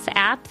finance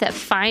app that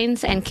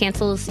finds and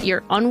cancels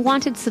your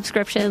unwanted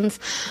subscriptions,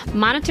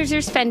 monitors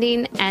your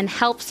spending, and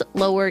helps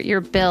lower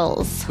your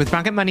bills. With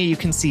Rocket Money, you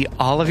can see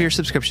all of your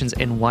subscriptions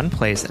in one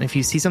place, and if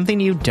you see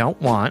something you don't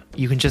want,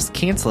 you can just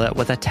cancel it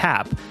with a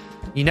tap.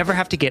 You never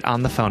have to get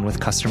on the phone with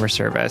customer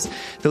service.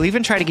 They'll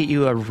even try to get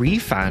you a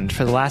refund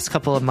for the last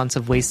couple of months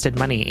of wasted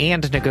money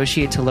and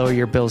negotiate to lower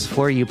your bills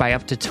for you by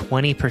up to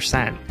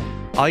 20%.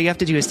 All you have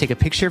to do is take a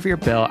picture of your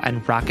bill,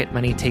 and Rocket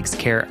Money takes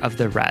care of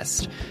the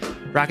rest.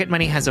 Rocket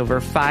Money has over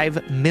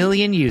 5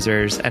 million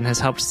users and has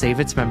helped save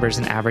its members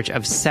an average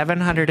of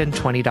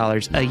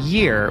 $720 a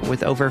year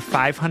with over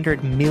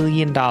 $500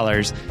 million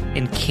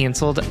in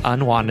canceled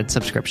unwanted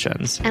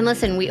subscriptions. And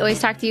listen, we always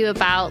talk to you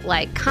about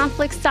like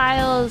conflict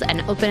styles and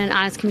open and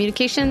honest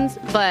communications,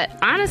 but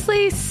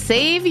honestly,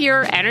 save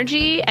your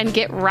energy and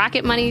get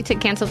Rocket Money to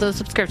cancel those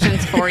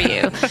subscriptions for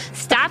you.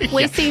 Stop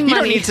wasting money. You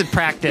don't need to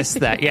practice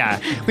that. Yeah.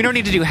 We don't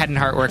need to do head and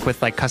heart work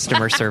with like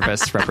customer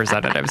service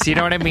representatives. You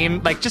know what I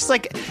mean? Like, just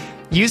like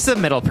use the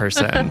middle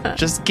person.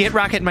 Just get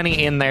Rocket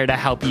Money in there to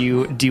help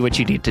you do what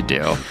you need to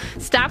do.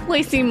 Stop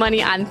wasting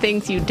money on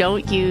things you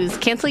don't use.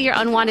 Cancel your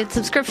unwanted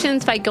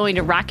subscriptions by going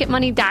to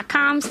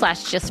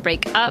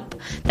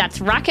rocketmoney.com/justbreakup. That's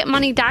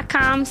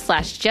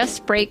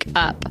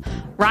rocketmoney.com/justbreakup.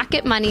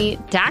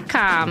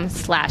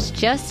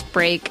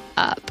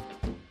 rocketmoney.com/justbreakup.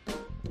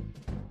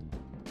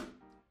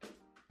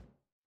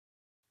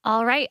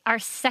 All right, our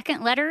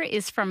second letter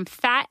is from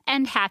Fat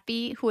and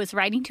Happy, who is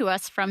writing to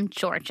us from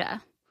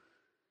Georgia.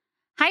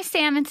 Hi,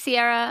 Sam and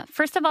Sierra.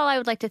 First of all, I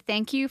would like to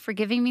thank you for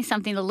giving me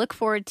something to look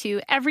forward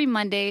to every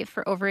Monday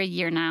for over a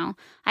year now.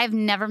 I have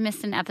never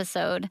missed an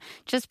episode.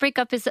 Just Break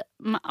Up is... Oh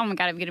my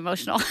God, I'm getting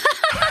emotional.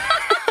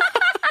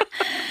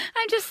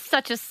 I'm just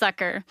such a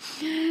sucker.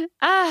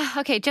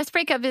 Okay, Just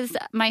Break Up is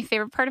my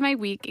favorite part of my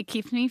week. It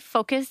keeps me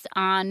focused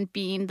on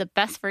being the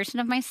best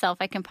version of myself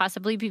I can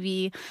possibly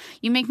be.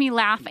 You make me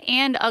laugh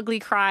and ugly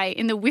cry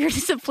in the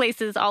weirdest of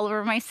places all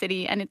over my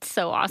city, and it's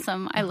so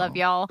awesome. I love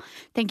y'all.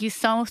 Thank you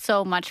so,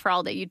 so much for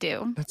all that you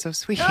do. That's so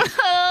sweet.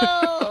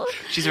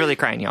 She's really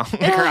crying, y'all.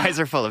 Her eyes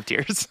are full of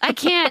tears. I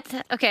can't.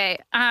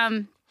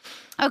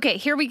 Okay,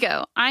 here we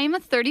go. I am a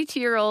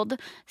 32-year-old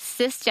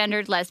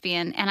cisgendered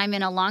lesbian, and I'm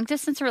in a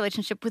long-distance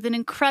relationship with an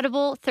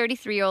incredible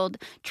 33-year-old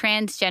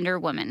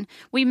transgender woman.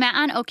 We met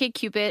on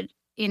OkCupid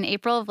in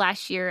April of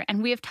last year,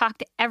 and we have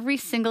talked every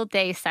single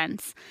day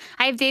since.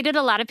 I have dated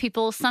a lot of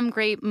people, some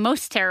great,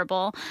 most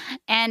terrible,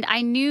 and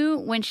I knew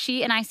when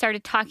she and I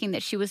started talking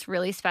that she was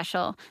really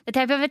special. The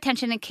type of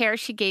attention and care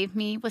she gave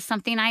me was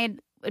something I had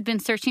been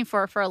searching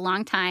for a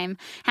long time,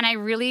 and I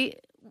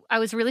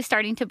was really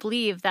starting to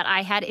believe that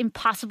I had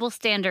impossible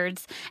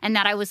standards and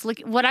that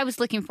what I was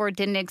looking for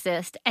didn't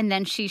exist. And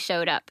then she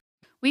showed up.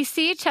 We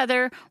see each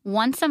other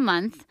once a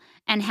month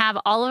and have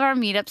all of our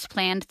meetups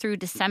planned through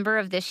December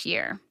of this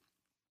year.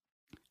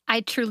 I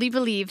truly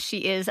believe she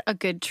is a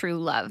good, true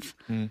love.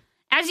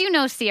 As you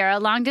know, Sierra,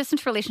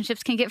 long-distance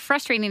relationships can get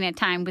frustrating at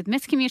times with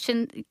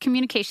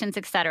miscommunications,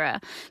 etc.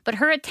 But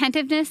her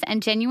attentiveness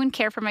and genuine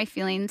care for my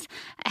feelings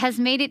has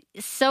made it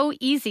so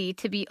easy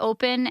to be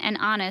open and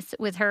honest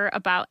with her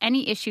about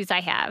any issues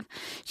I have.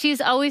 She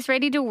is always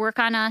ready to work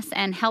on us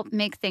and help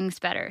make things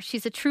better.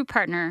 She's a true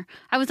partner.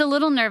 I was a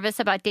little nervous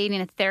about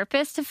dating a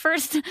therapist at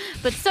first,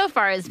 but so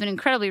far it's been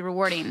incredibly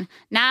rewarding.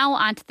 Now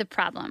on to the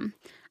problem.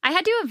 I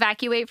had to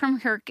evacuate from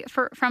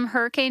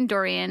Hurricane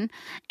Dorian,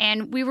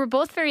 and we were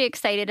both very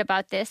excited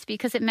about this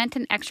because it meant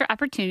an extra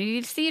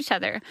opportunity to see each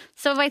other.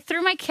 So I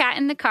threw my cat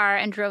in the car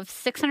and drove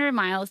 600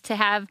 miles to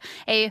have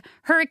a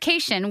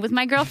hurrication with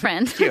my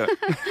girlfriend.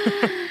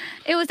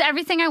 It was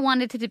everything I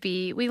wanted it to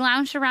be. We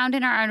lounged around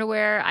in our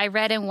underwear. I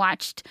read and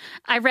watched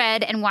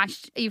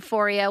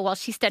Euphoria while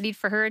she studied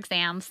for her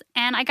exams,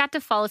 and I got to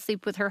fall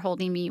asleep with her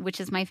holding me,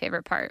 which is my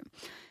favorite part.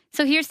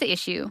 So here's the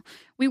issue.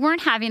 We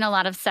weren't having a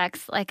lot of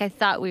sex like I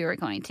thought we were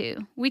going to.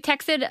 We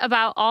texted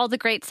about all the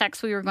great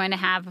sex we were going to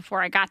have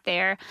before I got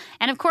there.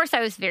 And of course,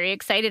 I was very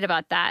excited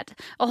about that.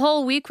 A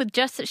whole week with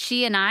just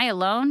she and I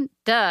alone?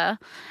 Duh.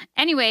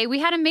 Anyway, we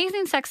had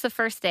amazing sex the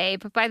first day,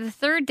 but by the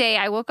third day,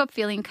 I woke up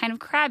feeling kind of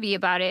crabby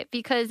about it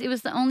because it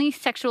was the only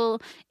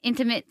sexual,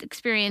 intimate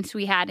experience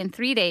we had in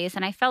 3 days,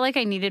 and I felt like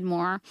I needed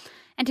more.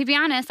 And to be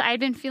honest, I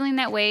had been feeling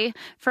that way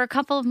for a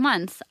couple of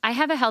months. I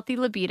have a healthy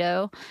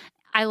libido.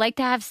 I like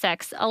to have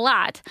sex a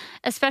lot,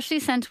 especially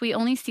since we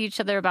only see each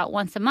other about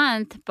once a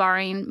month,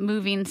 barring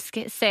moving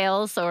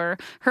sales or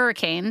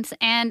hurricanes,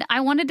 and I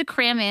wanted to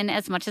cram in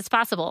as much as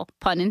possible,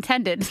 pun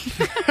intended.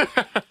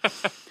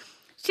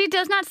 She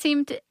does not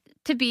seem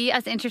to be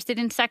as interested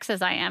in sex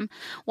as I am.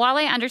 While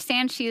I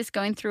understand she is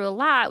going through a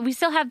lot, we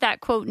still have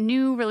that, quote,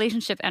 new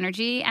relationship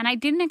energy, and I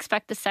didn't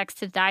expect the sex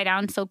to die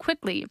down so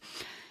quickly.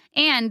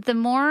 And the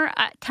more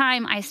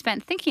time I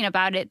spent thinking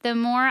about it, the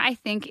more I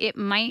think it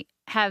might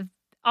have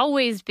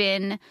always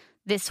been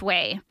this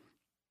way.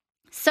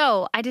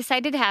 So I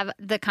decided to have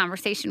the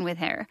conversation with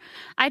her.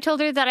 I told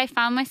her that I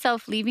found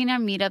myself leaving our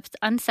meetups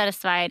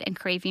unsatisfied and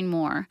craving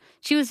more.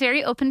 She was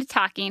very open to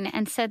talking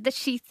and said that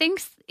she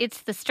thinks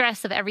it's the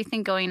stress of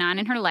everything going on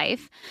in her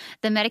life,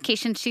 the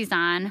medication she's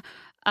on,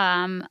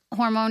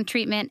 hormone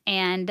treatment,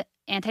 and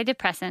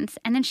antidepressants.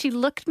 And then she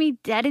looked me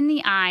dead in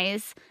the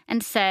eyes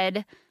and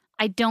said,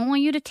 I don't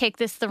want you to take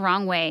this the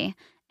wrong way.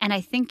 And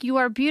I think you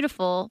are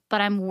beautiful,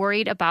 but I'm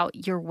worried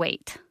about your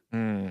weight.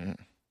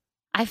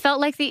 I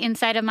felt like the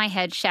inside of my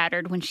head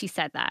shattered when she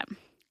said that.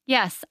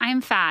 Yes,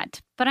 I'm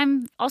fat, but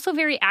I'm also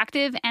very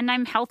active and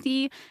I'm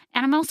healthy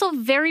and I'm also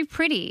very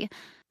pretty.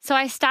 So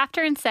I stopped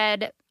her and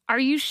said, are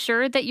you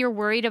sure that you're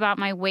worried about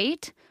my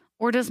weight?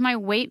 Or does my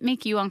weight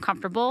make you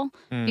uncomfortable?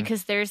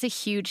 Because there's a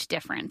huge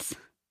difference.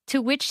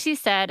 To which she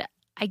said,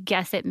 I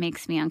guess it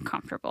makes me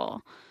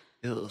uncomfortable.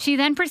 Ugh. She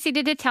then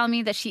proceeded to tell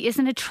me that she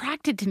isn't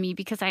attracted to me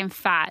because I am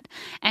fat,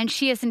 and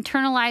she has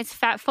internalized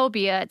fat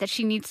phobia that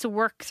she needs to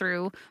work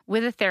through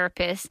with a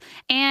therapist,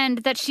 and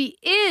that she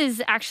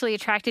is actually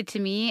attracted to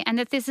me, and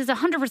that this is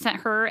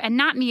 100% her and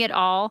not me at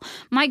all.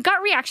 My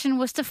gut reaction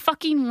was to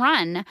fucking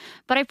run,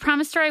 but I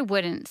promised her I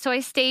wouldn't, so I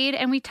stayed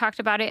and we talked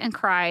about it and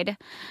cried.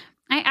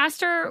 I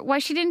asked her why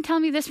she didn't tell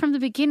me this from the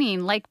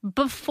beginning, like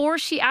before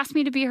she asked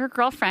me to be her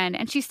girlfriend.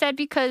 And she said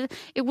because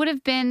it would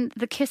have been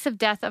the kiss of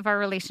death of our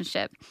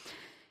relationship.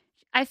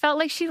 I felt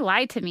like she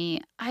lied to me.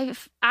 I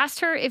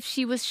asked her if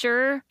she was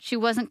sure she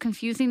wasn't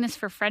confusing this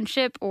for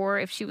friendship or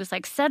if she was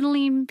like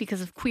settling because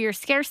of queer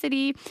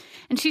scarcity.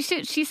 And she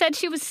said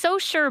she was so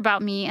sure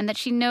about me and that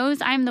she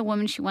knows I'm the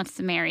woman she wants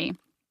to marry.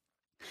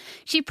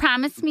 She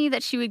promised me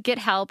that she would get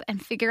help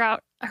and figure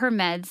out her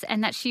meds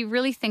and that she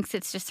really thinks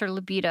it's just her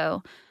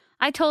libido.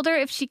 I told her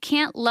if she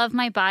can't love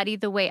my body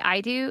the way I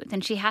do,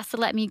 then she has to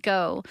let me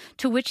go,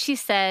 to which she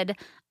said,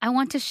 I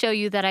want to show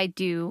you that I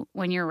do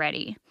when you're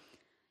ready.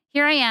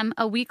 Here I am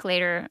a week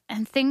later,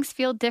 and things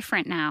feel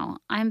different now.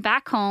 I'm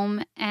back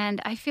home,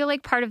 and I feel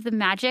like part of the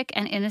magic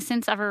and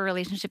innocence of our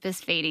relationship is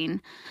fading.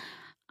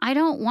 I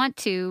don't want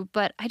to,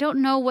 but I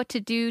don't know what to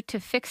do to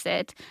fix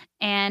it,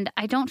 and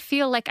I don't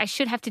feel like I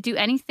should have to do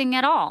anything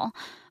at all.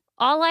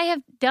 All I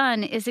have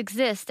done is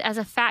exist as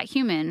a fat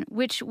human,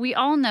 which we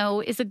all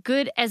know is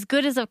as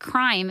good as a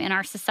crime in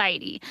our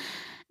society.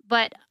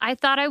 But I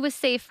thought I was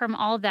safe from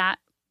all that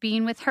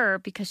being with her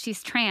because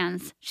she's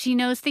trans. She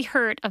knows the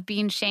hurt of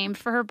being shamed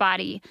for her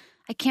body.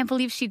 I can't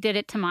believe she did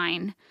it to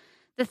mine.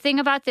 The thing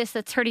about this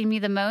that's hurting me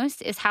the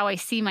most is how I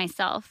see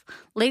myself.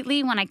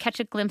 Lately, when I catch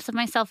a glimpse of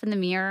myself in the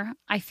mirror,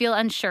 I feel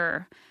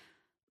unsure.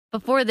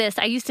 Before this,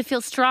 I used to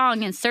feel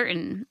strong and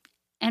certain.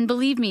 And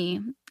believe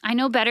me, I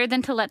know better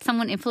than to let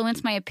someone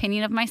influence my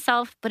opinion of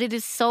myself, but it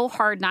is so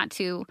hard not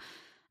to.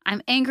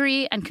 I'm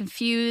angry and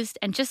confused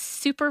and just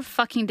super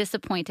fucking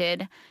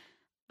disappointed.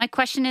 My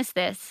question is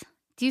this.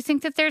 Do you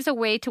think that there's a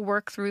way to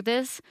work through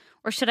this,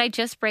 or should I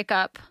just break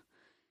up?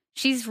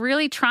 She's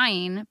really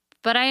trying,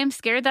 but I am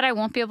scared that I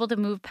won't be able to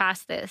move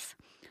past this.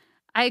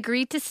 I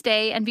agreed to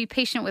stay and be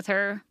patient with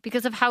her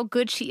because of how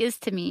good she is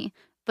to me,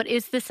 but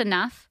is this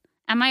enough?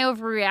 Am I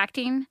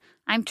overreacting?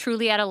 I'm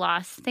truly at a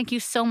loss. Thank you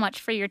so much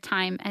for your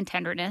time and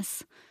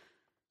tenderness.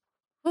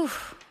 Whew.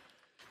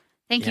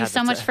 Thank you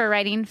so much for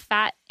writing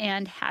Fat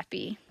and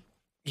Happy.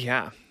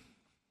 Yeah.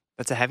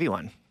 That's a heavy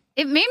one.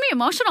 It made me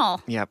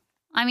emotional. Yep.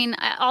 I mean,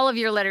 all of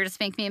your letters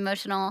make me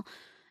emotional.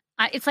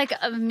 It's like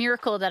a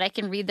miracle that I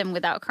can read them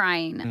without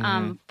crying.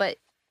 Mm-hmm. But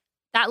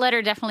that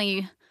letter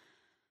definitely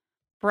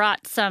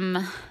brought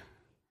some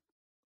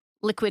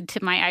liquid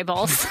to my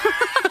eyeballs.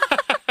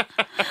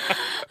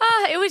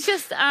 It was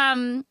just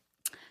Fat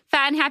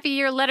and Happy.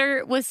 Your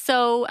letter was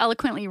so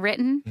eloquently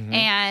written, mm-hmm.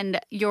 and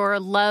your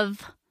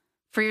love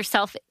for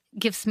yourself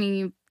gives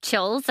me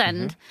chills.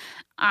 And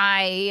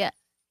mm-hmm.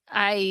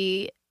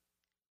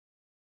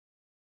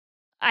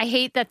 I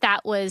hate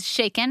that was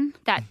shaken,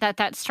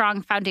 that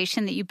strong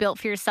foundation that you built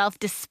for yourself,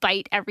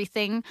 despite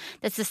everything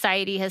that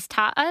society has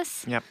taught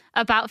us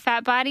about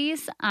fat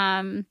bodies.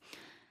 I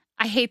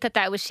hate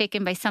that was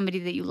shaken by somebody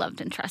that you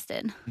loved and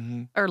trusted,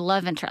 mm-hmm. or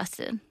love and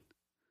trusted.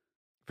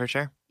 For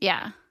sure.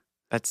 Yeah.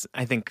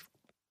 I think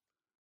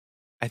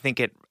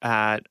it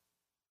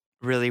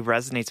really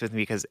resonates with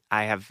me because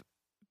I have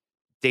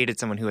dated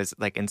someone who has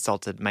like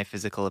insulted my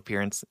physical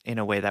appearance in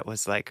a way that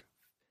was like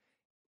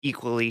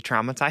equally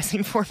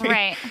traumatizing for me.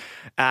 Right.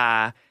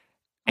 Oh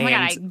my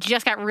God, I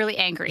just got really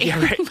angry.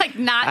 Yeah, right. Like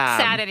not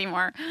sad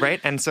anymore. Right.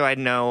 And so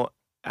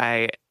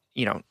I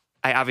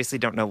obviously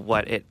don't know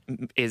what it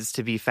is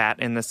to be fat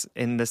in this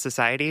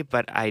society,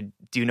 but I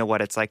do know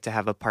what it's like to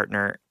have a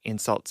partner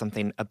insult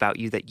something about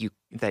you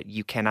that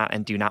you cannot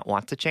and do not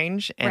want to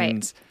change.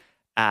 And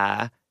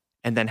right.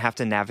 And then have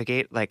to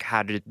navigate like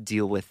how to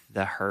deal with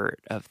the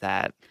hurt of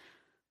that.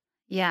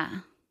 Yeah.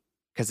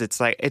 Because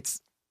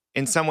it's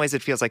in some ways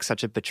it feels like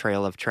such a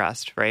betrayal of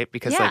trust, right?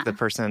 Because like the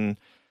person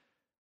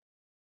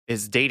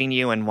is dating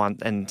you and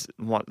want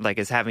like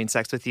is having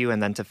sex with you,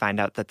 and then to find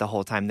out that the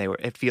whole time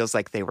it feels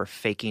like they were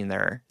faking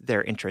their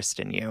interest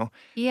in you.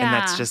 Yeah. And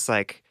that's just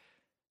like,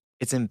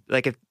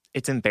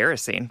 it's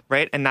embarrassing,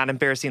 right? And not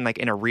embarrassing like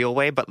in a real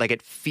way, but like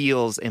it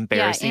feels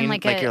embarrassing. Yeah, in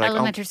like an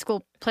elementary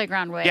school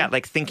playground way. Yeah,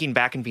 like thinking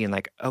back and being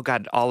like, oh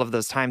God, all of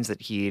those times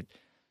that he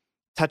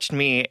touched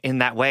me in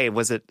that way,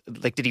 was it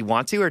like, did he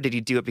want to, or did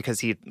he do it because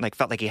he like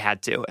felt like he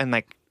had to? And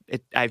like,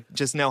 I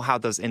just know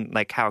how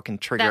how it can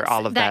trigger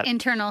all of that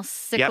internal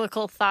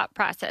cyclical thought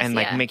process, and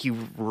like make you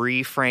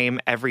reframe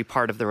every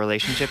part of the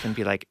relationship and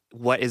be like,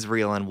 what is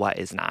real and what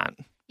is not.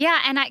 Yeah,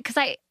 and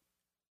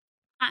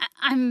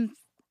I'm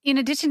in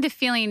addition to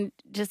feeling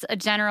just a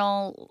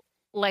general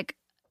like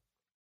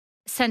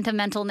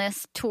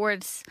sentimentalness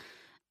towards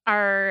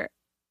our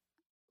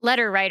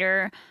letter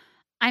writer,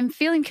 I'm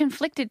feeling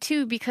conflicted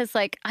too, because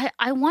like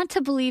I want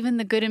to believe in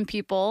the good in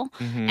people,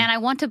 and I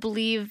want to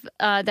believe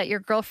that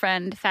your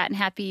girlfriend, Fat and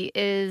Happy,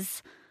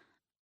 is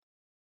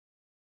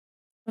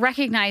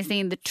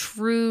recognizing the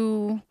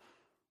true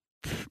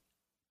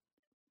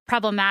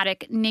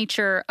problematic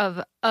nature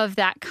of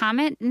that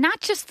comment,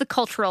 not just the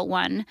cultural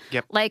one.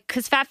 Yep. Like,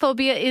 because fat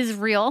phobia is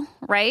real,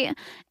 right?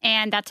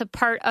 And that's a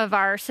part of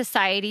our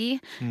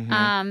society.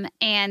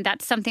 And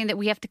that's something that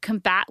we have to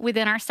combat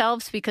within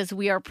ourselves because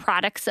we are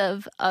products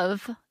of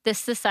this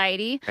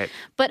society. Right.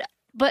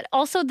 But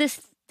also this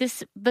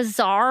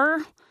bizarre,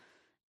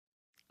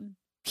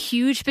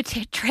 huge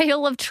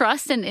betrayal of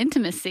trust and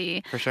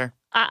intimacy. For sure.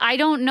 I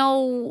don't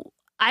know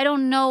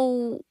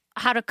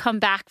how to come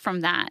back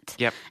from that.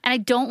 Yep. And I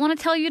don't want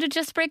to tell you to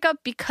just break up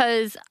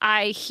because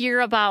I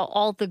hear about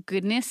all the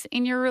goodness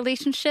in your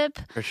relationship.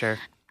 For sure.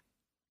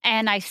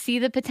 And I see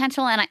the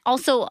potential. And I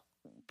also,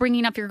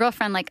 bringing up your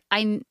girlfriend, like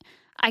I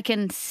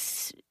can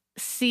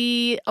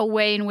see a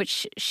way in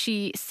which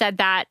she said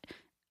that,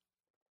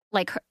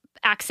 like,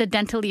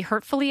 accidentally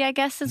hurtfully, I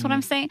guess is what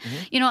I'm saying.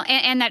 You know,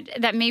 and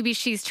that maybe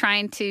she's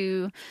trying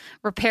to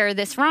repair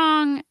this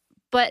wrong.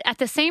 But at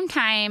the same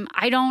time,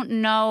 I don't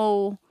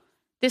know.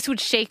 This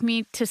would shake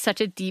me to such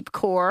a deep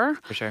core.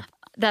 For sure.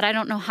 That I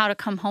don't know how to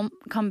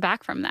come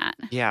back from that.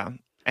 Yeah.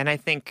 And I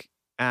think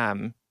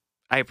I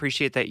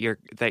appreciate that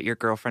your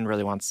girlfriend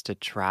really wants to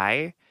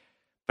try,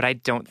 but I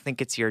don't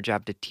think it's your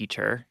job to teach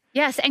her.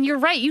 Yes, and you're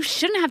right. You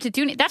shouldn't have to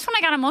do it. That's when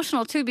I got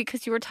emotional too,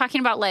 because you were talking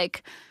about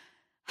like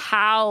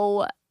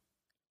how,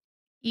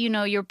 you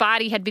know, your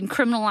body had been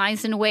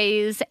criminalized in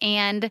ways,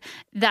 and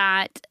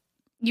that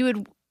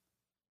you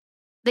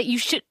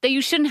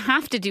shouldn't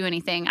have to do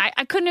anything.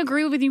 I couldn't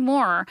agree with you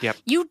more. Yep.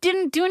 You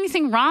didn't do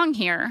anything wrong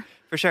here.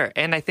 For sure.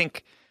 And I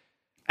think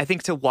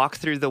to walk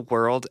through the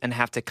world and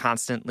have to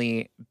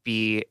constantly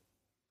be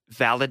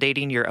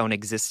validating your own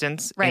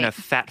existence in a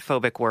fat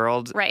phobic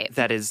world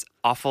that is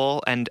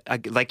awful and,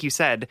 like you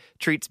said,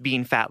 treats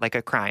being fat like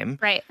a crime.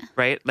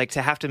 Right. Like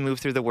to have to move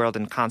through the world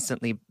and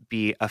constantly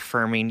be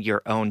affirming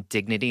your own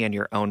dignity and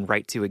your own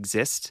right to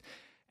exist.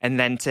 And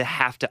then to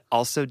have to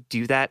also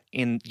do that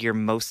in your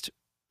most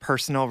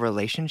personal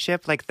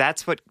relationship, like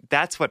that's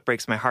what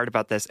breaks my heart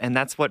about this, and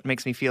that's what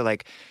makes me feel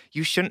like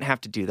you shouldn't have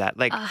to do that.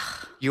 Like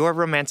your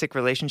romantic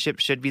relationship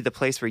should be the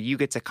place where you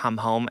get to come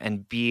home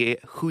and be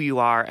who you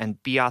are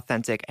and be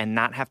authentic and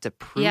not have to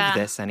prove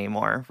this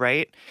anymore,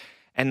 right?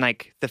 And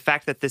like the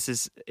fact that this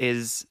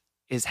is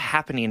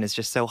happening is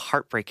just so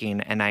heartbreaking,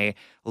 and I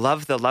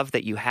love the love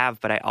that you have,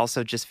 but I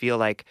also just feel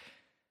like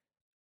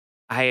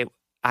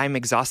I'm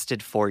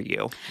exhausted for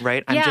you,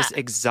 right? I'm just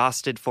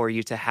exhausted for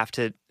you to have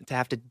to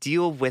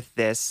deal with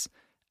this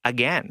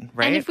again,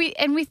 right? And if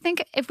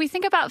we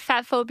think about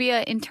fat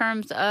phobia in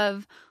terms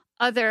of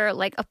other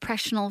like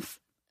oppressive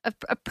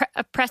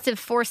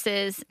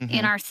forces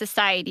in our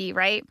society,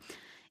 right?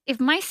 If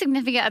my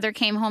significant other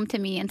came home to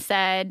me and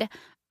said,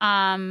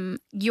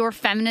 your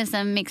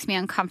feminism makes me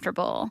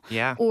uncomfortable.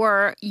 Yeah.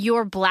 Or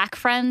your Black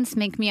friends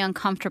make me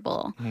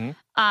uncomfortable.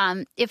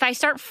 If I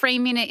start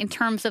framing it in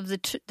terms of the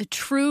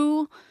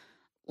true,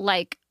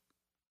 like,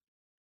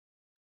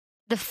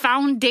 the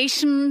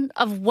foundation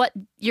of what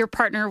your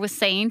partner was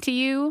saying to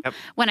you,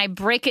 when I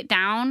break it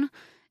down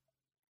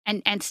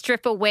and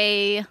strip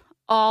away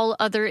all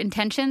other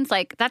intentions,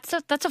 like that's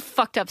a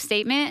fucked up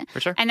statement. For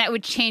sure. And that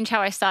would change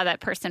how I saw that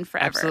person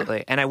forever.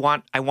 Absolutely. And I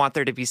want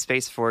there to be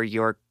space for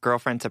your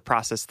girlfriend to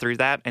process through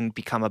that and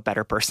become a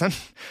better person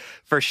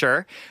for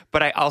sure.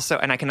 But I also,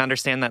 and I can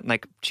understand that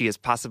like she is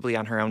possibly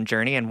on her own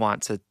journey and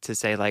want to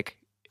say like,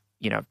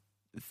 you know,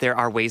 there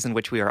are ways in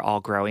which we are all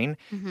growing,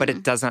 but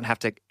it does not have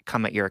to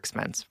come at your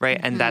expense. Right.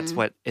 And that's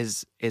what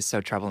is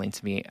so troubling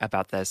to me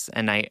about this.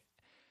 And I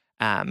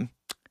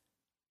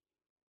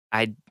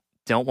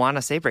don't want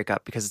to say break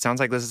up because it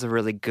sounds like this is a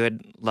really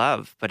good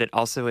love, but it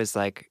also is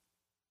like,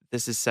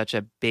 this is such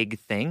a big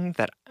thing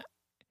that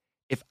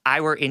if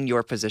I were in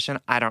your position,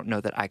 I don't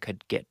know that I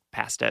could get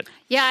past it.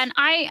 Yeah. And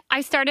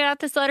I started out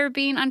this letter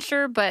being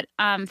unsure, but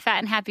Fat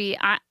and Happy,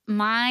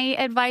 my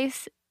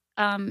advice,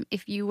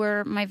 if you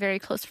were my very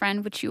close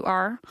friend, which you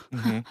are,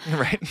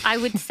 right? I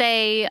would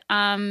say,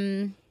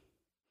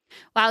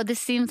 wow, this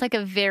seems like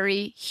a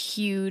very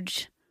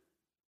huge,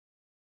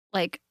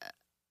 like,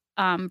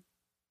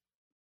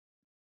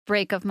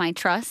 break of my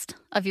trust,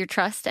 of your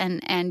trust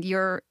and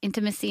your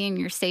intimacy and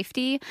your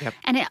safety. Yep.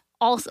 And it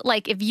also,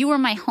 like, if you were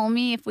my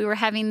homie, if we were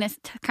having this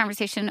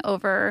conversation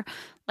over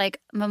like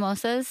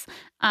mimosas,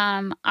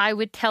 I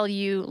would tell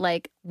you,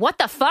 like, what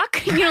the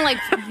fuck? Like,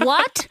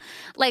 what?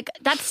 Like,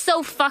 that's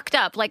so fucked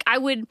up. Like, I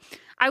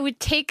would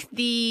take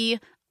the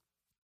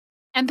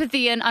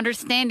empathy and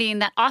understanding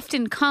that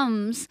often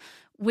comes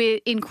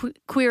in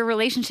queer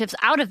relationships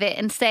out of it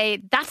and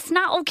say, that's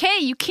not okay.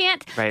 You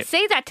can't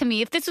say that to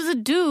me. If this was a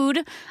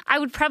dude, I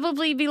would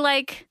probably be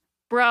like,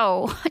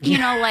 bro,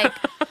 like,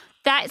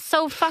 that's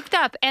so fucked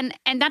up. And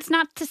that's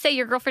not to say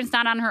your girlfriend's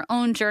not on her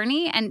own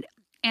journey and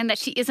that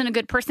she isn't a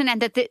good person,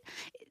 and that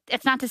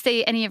it's not to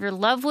say any of your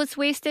love was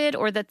wasted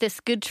or that this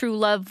good true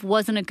love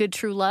wasn't a good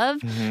true love.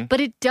 Mm-hmm.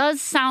 But it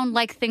does sound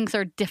like things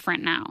are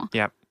different now.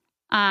 Yep.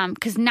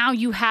 Because now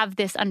you have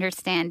this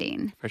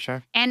understanding. For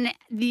sure. And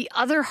the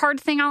other hard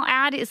thing I'll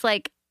add is,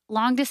 like,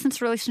 long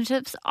distance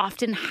relationships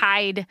often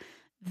hide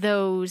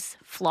those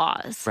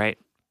flaws. Right.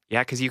 Yeah,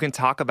 because you can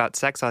talk about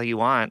sex all you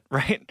want,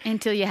 right?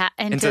 Until you have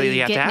to get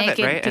have naked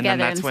it, right? together And then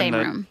that's in the when same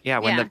room. Yeah,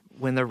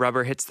 when the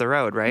rubber hits the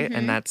road, right?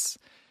 Mm-hmm. And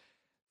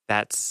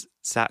that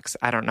sucks.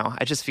 I don't know.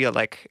 I just feel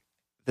like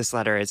this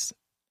letter is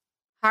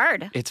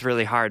hard. It's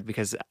really hard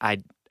because I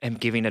am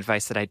giving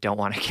advice that I don't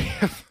want to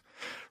give.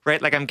 Right?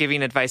 Like, I'm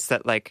giving advice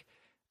that, like,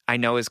 I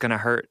know is going to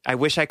hurt. I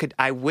wish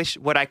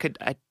what I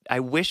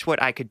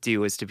could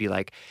do is to be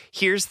like,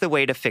 here's the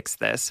way to fix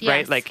this, yes.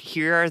 right? Like,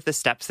 here are the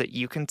steps that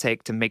you can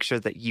take to make sure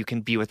that you can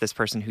be with this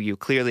person who you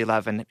clearly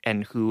love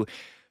and who,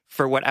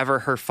 for whatever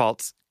her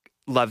faults,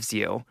 loves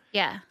you.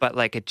 Yeah. But,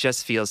 like, it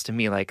just feels to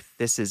me like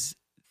this is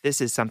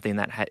something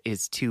that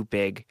is too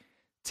big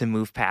to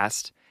move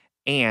past.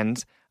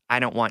 And I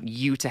don't want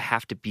you to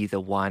have to be the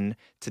one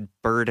to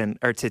burden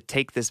or to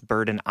take this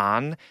burden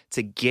on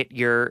to get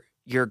your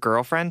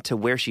girlfriend to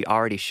where she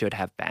already should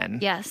have been.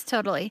 Yes,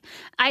 totally.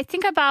 I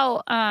think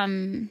about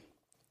one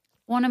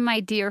of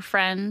my dear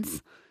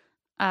friends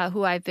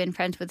who I've been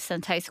friends with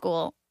since high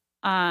school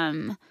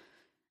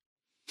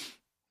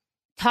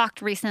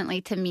talked recently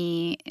to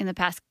me in the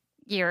past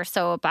year or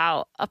so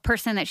about a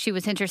person that she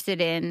was interested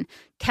in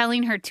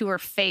telling her to her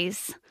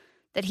face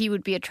that he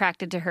would be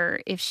attracted to her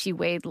if she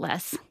weighed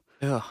less.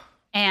 Ugh.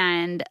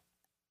 And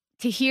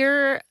to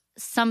hear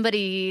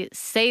somebody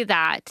say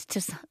that, to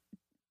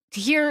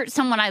hear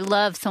someone I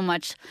love so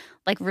much,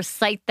 like,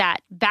 recite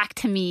that back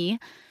to me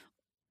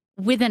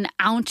with an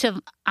ounce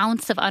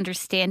of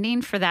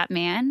understanding for that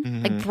man,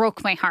 mm-hmm. like,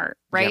 broke my heart,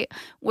 right?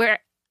 Yep.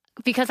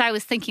 Because I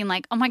was thinking,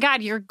 like, oh my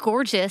God, you're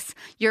gorgeous,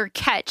 you're a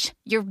catch,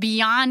 you're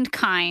beyond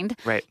kind,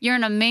 right. You're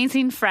an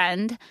amazing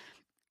friend,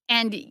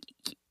 and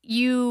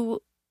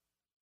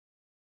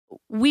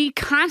we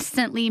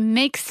constantly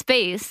make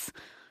space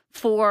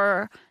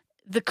for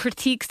the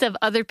critiques of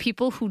other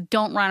people who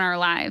don't run our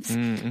lives,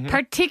 mm-hmm.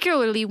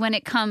 particularly when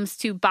it comes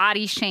to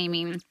body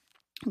shaming,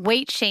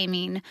 weight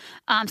shaming,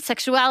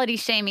 sexuality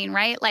shaming,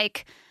 right?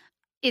 Like,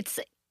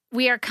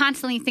 we are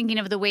constantly thinking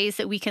of the ways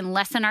that we can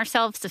lessen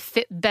ourselves to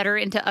fit better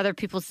into other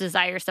people's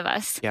desires of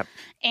us. Yep.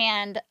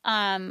 And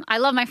I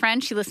love my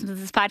friend. She listens to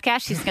this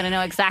podcast. She's going to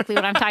know exactly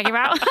what I'm talking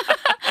about.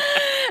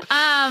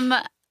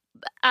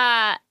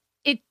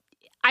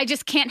 I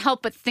just can't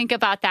help but think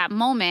about that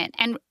moment.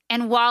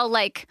 And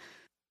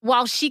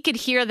while she could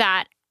hear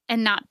that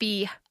and not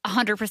be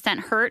 100%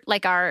 hurt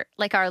like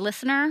our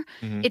listener,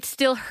 mm-hmm. it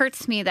still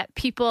hurts me that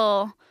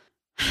people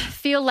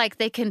feel like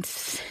they can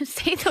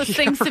say those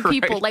things to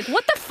people. Right. Like,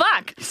 what the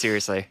fuck?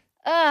 Seriously.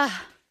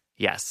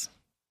 Yes.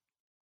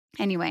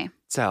 Anyway.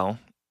 So,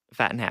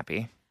 fat and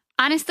happy.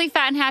 Honestly,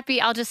 fat and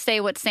happy. I'll just say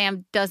what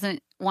Sam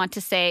doesn't want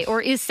to say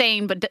or is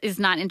saying but is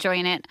not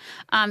enjoying it.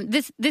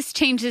 This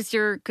changes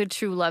your good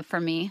true love for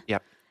me.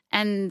 Yep.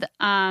 And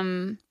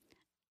I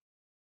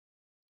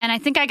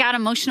think I got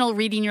emotional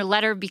reading your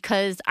letter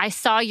because I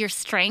saw your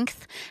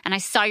strength and I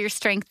saw your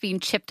strength being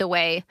chipped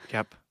away.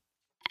 Yep.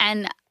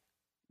 And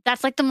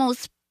that's, like, the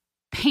most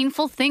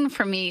painful thing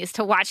for me is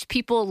to watch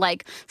people,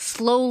 like,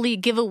 slowly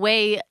give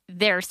away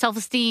their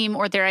self-esteem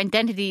or their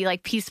identity,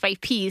 like, piece by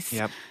piece.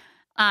 Yep.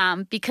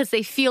 Because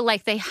they feel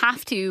like they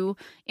have to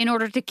in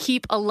order to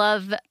keep a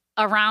love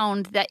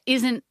around that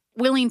isn't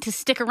willing to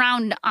stick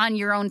around on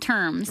your own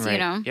terms, right. You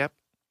know? Yep.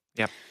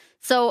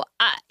 So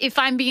if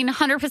I'm being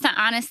 100%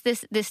 honest,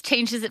 this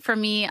changes it for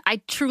me.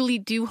 I truly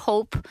do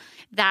hope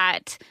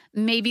that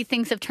maybe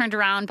things have turned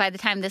around by the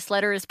time this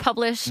letter is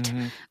published,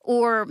 mm-hmm.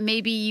 or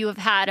maybe you have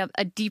had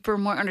a deeper,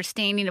 more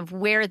understanding of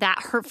where that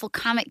hurtful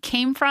comment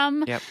came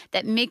from. Yep.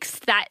 That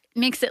makes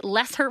it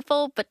less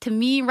hurtful. But to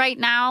me right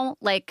now,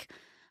 like,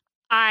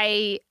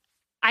 I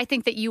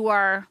think that you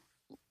are,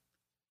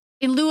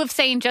 in lieu of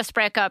saying just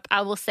break up,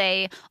 I will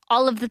say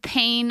all of the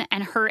pain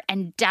and hurt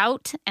and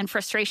doubt and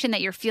frustration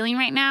that you're feeling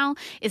right now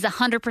is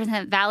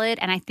 100% valid,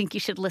 and I think you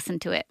should listen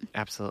to it.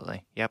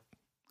 Absolutely. Yep.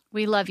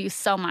 We love you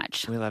so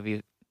much. We love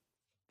you.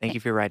 Thank you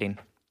for writing.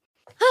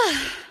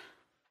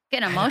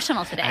 Getting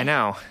emotional today. I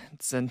know.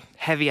 It's a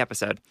heavy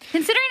episode.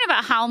 Considering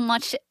about how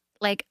much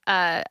like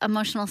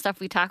emotional stuff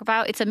we talk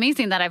about, it's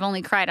amazing that I've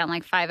only cried on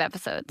like 5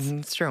 episodes.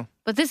 It's true.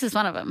 But this is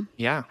one of them.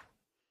 Yeah.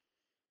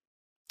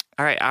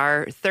 All right.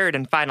 Our third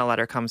and final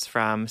letter comes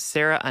from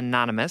Sarah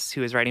Anonymous,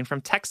 who is writing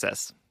from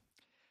Texas.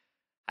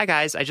 Hi,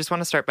 guys. I just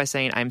want to start by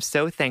saying I'm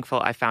so thankful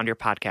I found your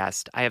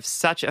podcast. I have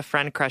such a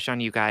friend crush on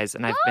you guys,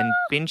 and I've been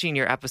binging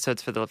your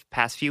episodes for the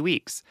past few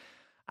weeks.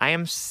 I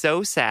am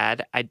so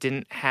sad I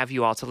didn't have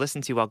you all to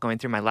listen to while going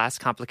through my last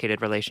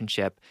complicated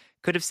relationship.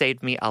 Could have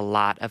saved me a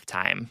lot of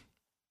time.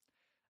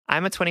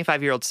 I'm a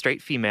 25-year-old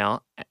straight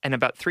female, and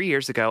about 3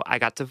 years ago, I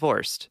got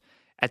divorced.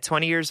 At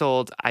 20 years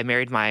old, I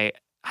married my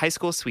high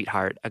school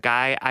sweetheart, a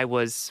guy I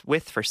was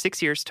with for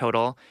 6 years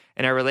total,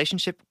 and our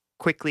relationship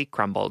quickly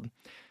crumbled.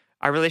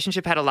 Our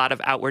relationship had a lot of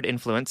outward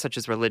influence, such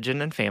as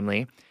religion and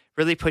family,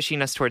 really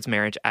pushing us towards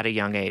marriage at a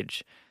young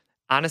age.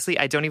 Honestly,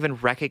 I don't even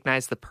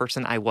recognize the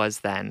person I was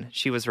then.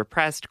 She was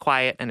repressed,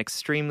 quiet, and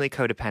extremely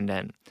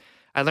codependent.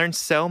 I learned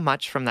so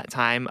much from that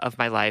time of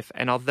my life,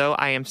 and although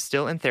I am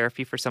still in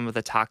therapy for some of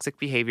the toxic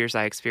behaviors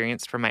I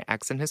experienced from my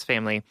ex and his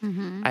family,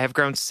 I have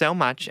grown so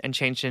much and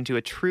changed into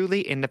a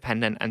truly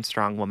independent and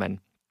strong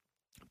woman.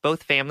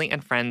 Both family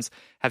and friends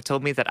have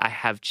told me that I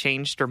have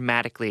changed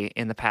dramatically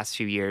in the past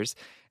few years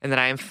and that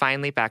I am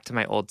finally back to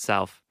my old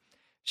self.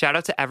 Shout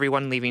out to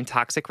everyone leaving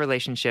toxic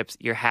relationships.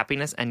 Your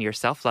happiness and your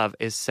self-love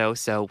is so,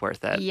 so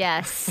worth it.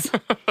 Yes.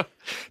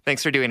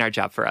 Thanks for doing our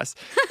job for us.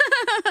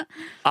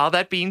 All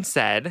that being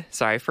said,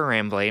 sorry for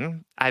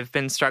rambling, I've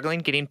been struggling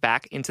getting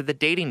back into the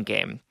dating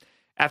game.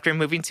 After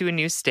moving to a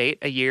new state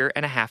a year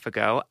and a half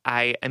ago,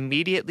 I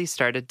immediately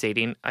started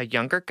dating a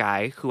younger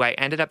guy who I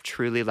ended up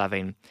truly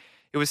loving.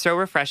 It was so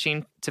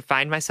refreshing to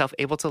find myself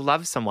able to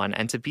love someone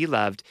and to be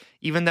loved,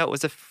 even though it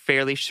was a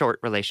fairly short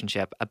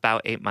relationship,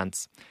 about 8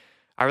 months.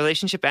 Our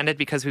relationship ended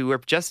because we were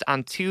just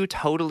on 2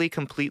 totally,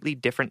 completely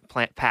different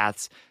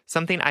paths,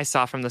 something I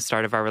saw from the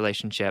start of our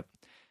relationship.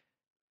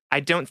 I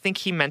don't think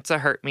he meant to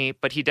hurt me,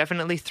 but he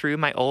definitely threw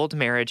my old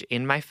marriage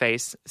in my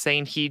face,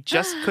 saying he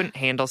just couldn't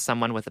handle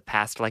someone with a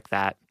past like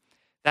that.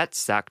 That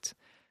sucked.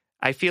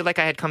 I feel like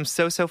I had come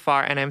so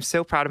far, and I'm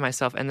so proud of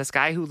myself, and this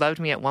guy who loved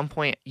me at one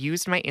point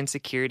used my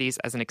insecurities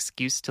as an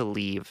excuse to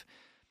leave.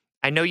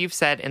 I know you've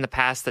said in the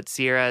past that,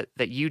 Sierra,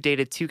 that you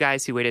dated 2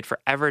 guys who waited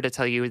forever to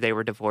tell you they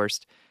were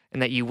divorced,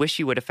 and that you wish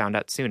you would have found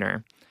out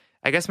sooner.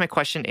 I guess my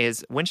question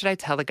is, when should I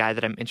tell the guy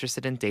that I'm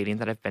interested in dating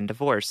that I've been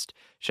divorced?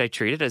 Should I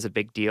treat it as a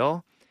big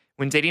deal?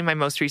 When dating my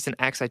most recent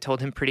ex, I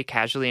told him pretty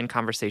casually in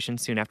conversation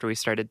soon after we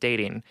started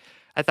dating.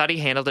 I thought he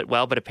handled it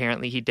well, but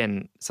apparently he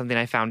didn't, something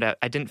I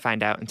didn't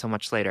find out until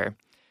much later.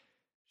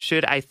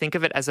 Should I think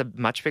of it as a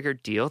much bigger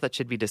deal that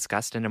should be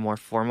discussed in a more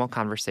formal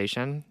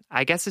conversation?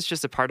 I guess it's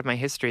just a part of my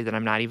history that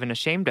I'm not even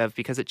ashamed of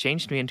because it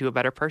changed me into a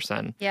better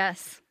person.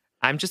 Yes.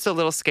 I'm just a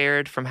little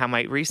scared from how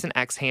my recent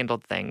ex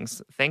handled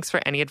things. Thanks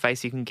for any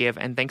advice you can give,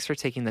 and thanks for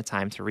taking the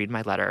time to read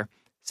my letter.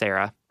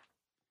 Sarah.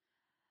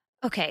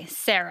 Okay,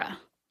 Sarah.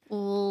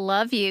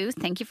 Love you.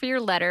 Thank you for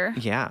your letter.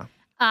 Yeah.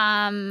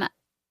 I'm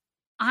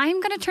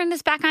going to turn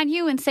this back on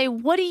you and say,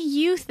 what do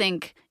you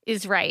think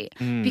is right?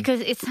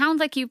 Because it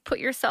sounds like you put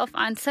yourself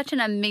on such an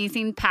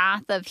amazing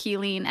path of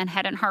healing and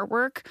head and heart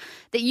work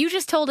that you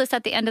just told us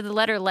at the end of the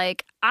letter,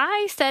 like,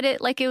 I said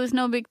it like it was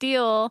no big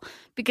deal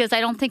because I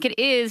don't think it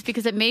is,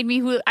 because it made me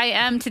who I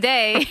am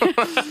today.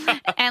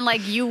 And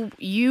like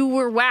you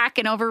were whack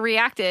and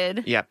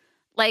overreacted. Yep.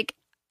 Like,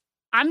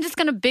 I'm just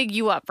going to big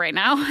you up right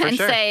now and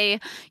say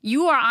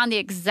you are on the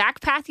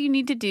exact path you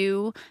need to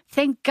do.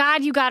 Thank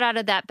God you got out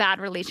of that bad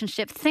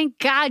relationship. Thank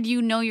God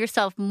you know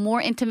yourself more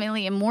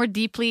intimately and more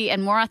deeply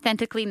and more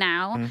authentically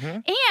now.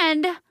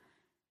 And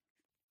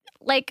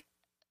like,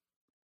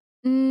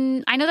 I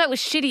know that was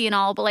shitty and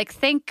all, but like,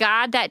 thank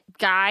God that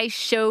guy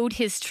showed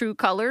his true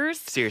colors.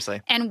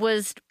 Seriously. And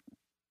was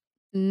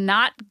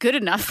not good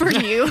enough for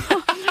you.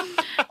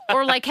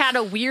 Or like had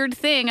a weird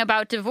thing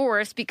about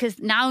divorce, because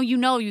now you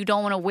know you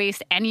don't want to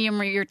waste any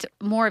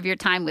more of your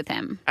time with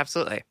him.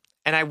 Absolutely.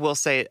 And I will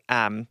say,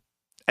 I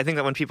think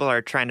that when people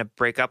are trying to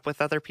break up with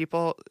other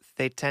people,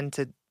 they tend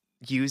to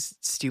use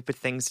stupid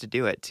things to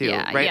do it too.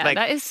 Yeah, right? Yeah, like,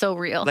 that is so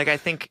real. Like I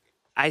think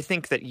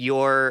that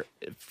your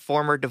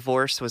former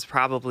divorce was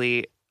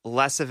probably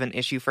less of an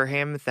issue for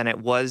him than it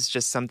was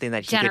just something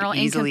that he General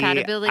could easily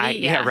incompatibility.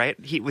 Yeah, right.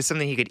 He was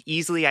something he could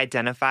easily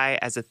identify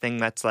as a thing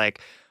that's like,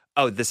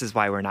 oh, this is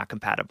why we're not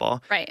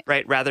compatible. Right.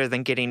 Right. Rather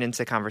than getting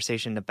into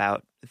conversation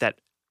about that,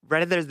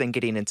 rather than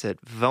getting into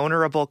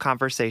vulnerable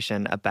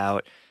conversation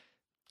about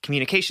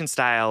communication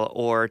style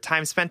or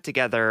time spent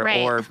together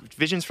or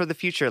visions for the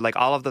future, like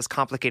all of those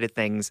complicated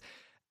things,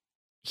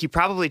 he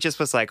probably just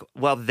was like,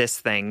 well, this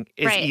thing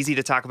is easy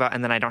to talk about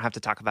and then I don't have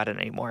to talk about it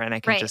anymore and I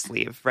can just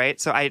leave.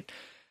 Right. So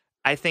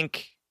I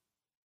think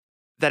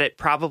that it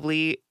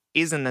probably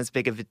isn't as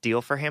big of a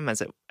deal for him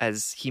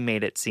as he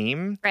made it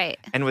seem. Right.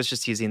 And was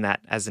just using that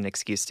as an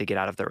excuse to get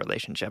out of the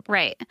relationship.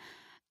 Right.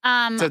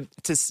 So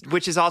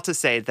which is all to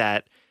say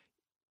that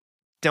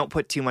don't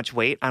put too much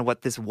weight on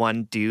what this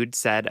one dude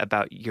said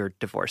about your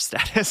divorce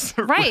status.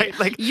 Right.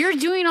 Like, you're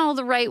doing all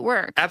the right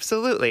work.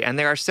 Absolutely. And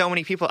there are so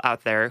many people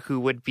out there who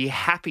would be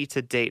happy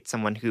to date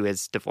someone who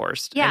is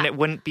divorced. Yeah. And it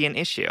wouldn't be an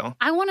issue.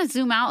 I want to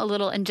zoom out a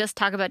little and just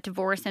talk about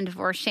divorce and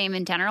divorce shame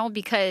in general,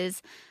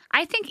 because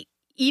I think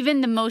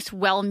even the most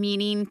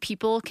well-meaning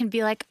people can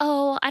be like,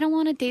 oh, I don't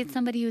want to date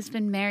somebody who's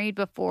been married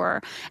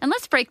before. And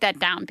let's break that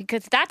down,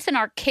 because that's an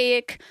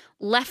archaic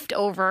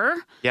leftover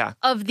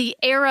of the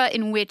era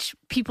in which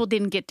people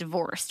didn't get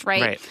divorced,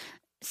 right?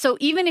 So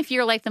even if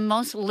you're like the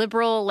most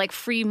liberal, like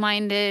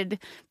free-minded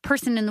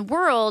person in the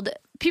world,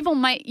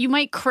 you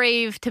might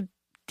crave to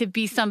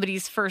be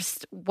somebody's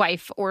first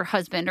wife or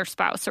husband or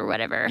spouse or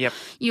whatever. Yep.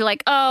 You're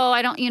like, oh,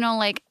 I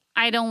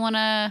don't want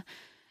to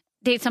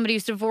date somebody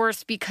who's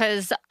divorced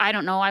because I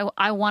don't know,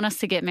 I want us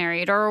to get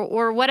married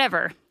or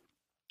whatever.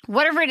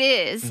 Whatever it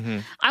is,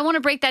 I want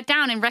to break that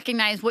down and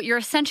recognize what you're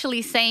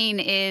essentially saying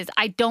is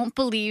I don't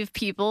believe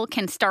people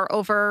can start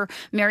over,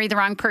 marry the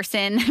wrong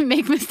person,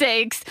 make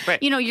mistakes.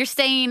 Right. You're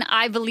saying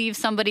I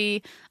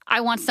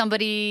want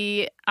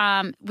somebody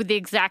with the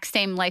exact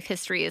same life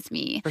history as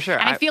me. For sure.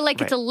 And I feel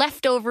like it's a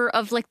leftover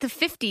of like the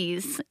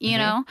 50s, you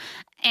know?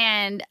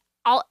 And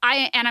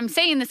I'm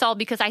saying this all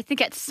because I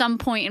think at some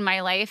point in my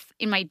life,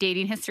 in my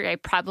dating history, I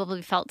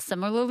probably felt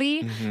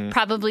similarly.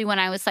 Probably when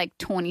I was like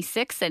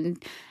 26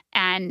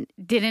 and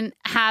didn't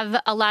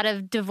have a lot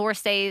of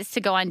divorcees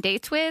to go on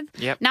dates with.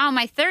 Yep. Now in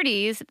my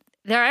 30s,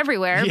 they're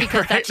everywhere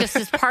because that just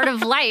is part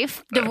of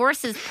life.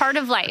 Divorce is part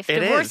of life.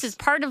 Divorce is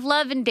part of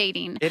love and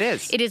dating. It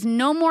is. It is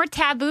no more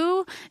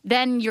taboo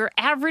than your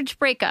average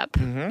breakup,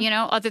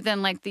 other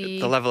than like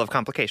the level of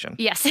complication.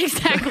 Yes,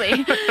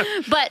 exactly.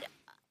 But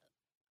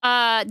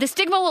the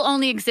stigma will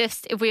only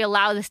exist if we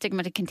allow the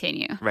stigma to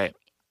continue. Right.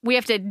 We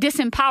have to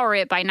disempower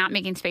it by not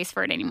making space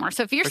for it anymore.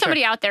 So if you're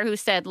somebody out there who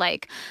said,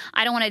 like,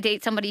 I don't want to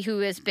date somebody who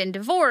has been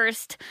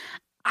divorced,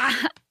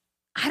 I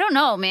don't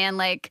know, man.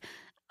 Like,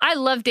 I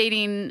love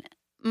dating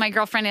my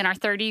girlfriend in our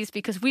 30s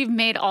because we've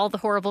made all the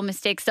horrible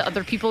mistakes to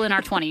other people in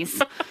our 20s.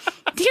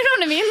 Do you know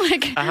what I mean?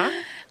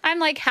 Like, I'm,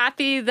 like,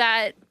 happy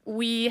that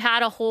we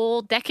had a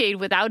whole decade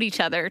without each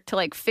other to,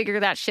 like,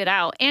 figure that shit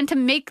out and to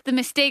make the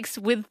mistakes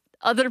with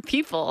other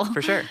people.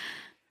 For sure.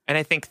 And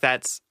I think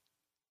that's,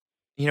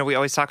 we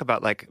always talk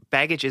about like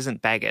baggage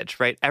isn't baggage,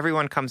 right?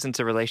 Everyone comes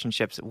into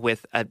relationships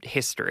with a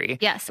history.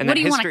 Yes. And what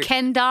do you want, a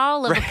Ken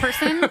doll of a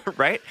person?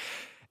 Right.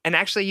 And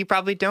actually you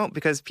probably don't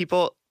because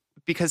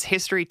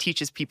history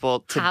teaches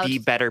people to be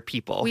better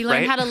people. We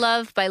learn how to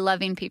love by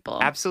loving people.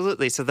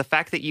 Absolutely. So the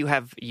fact that you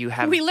have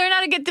we learn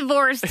how to get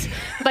divorced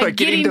by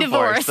getting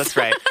divorced. That's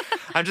right.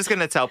 I'm just going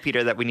to tell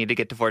Peter that we need to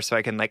get divorced so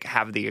I can like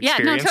have the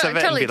experience of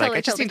it and be like,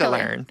 I just need to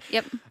learn.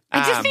 Yep.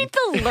 I just need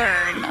to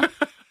learn.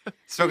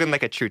 Spoken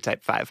like a true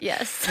type 5.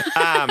 Yes.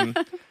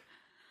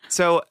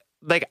 So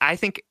like, I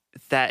think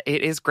that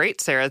it is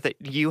great, Sarah, that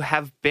you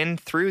have been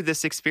through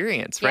this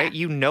experience, right?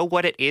 You know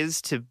what it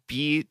is to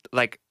be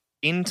like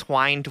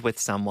entwined with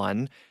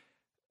someone,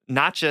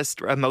 not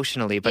just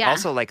emotionally, but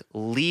also like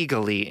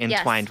legally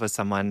entwined with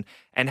someone,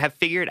 and have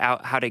figured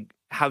out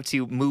how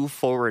to move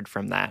forward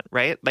from that,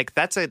 right? Like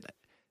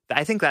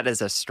I think that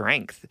is a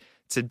strength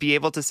to be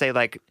able to say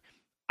like,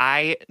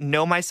 I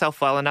know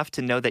myself well enough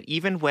to know that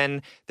even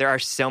when there are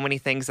so many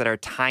things that are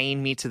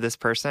tying me to this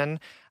person,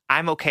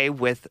 I'm okay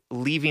with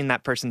leaving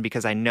that person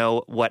because I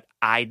know what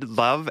I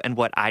love and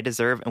what I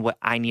deserve and what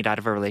I need out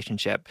of a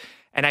relationship.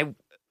 And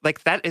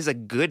that is a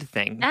good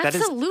thing.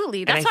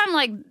 Absolutely. That's why I'm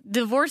like,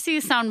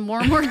 divorcees sound more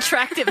and more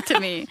attractive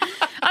to me.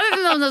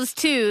 Other than those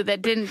two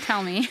that didn't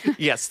tell me.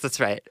 Yes, that's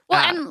right.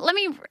 Well,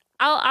 and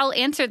I'll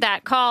answer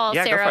that call,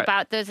 Sarah,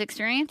 about those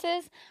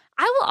experiences.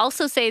 I will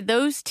also say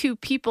those two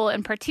people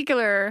in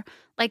particular,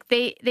 like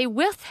they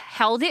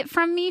withheld it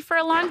from me for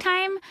a long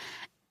time.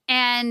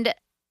 And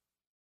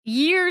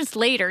years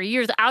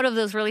out of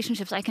those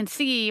relationships, I can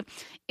see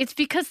it's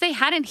because they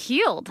hadn't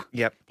healed.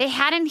 Yep. They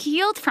hadn't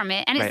healed from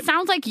it. And it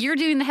sounds like you're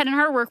doing the head and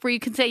heart work where you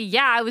can say,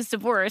 yeah, I was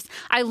divorced.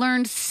 I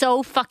learned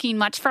so fucking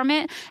much from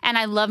it. And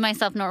I love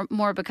myself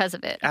more because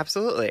of it.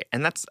 Absolutely.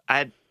 And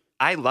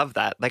I love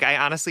that. Like, I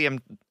honestly am...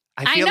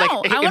 I feel like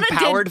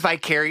empowered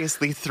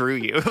vicariously through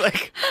you.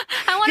 Like,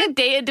 I want to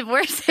date a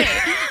divorcee.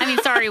 I mean,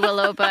 sorry,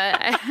 Willow, but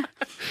I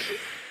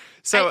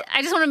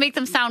just want to make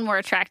them sound more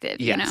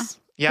attractive, you know?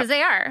 Because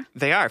they are.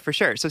 They are, for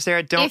sure. So,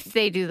 Sarah, if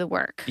they do the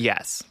work.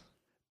 Yes.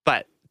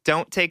 But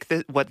don't take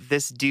what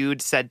this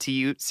dude said to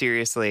you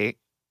seriously.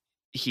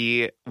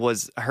 He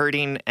was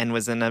hurting and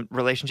was in a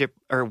relationship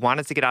or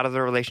wanted to get out of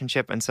the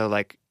relationship. And so,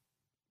 like,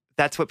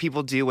 that's what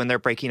people do when they're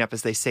breaking up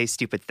is they say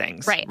stupid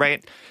things.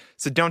 Right?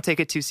 So don't take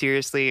it too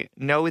seriously.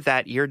 Know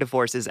that your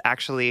divorce is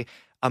actually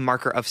a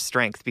marker of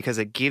strength because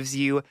it gives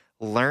you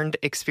learned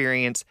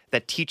experience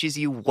that teaches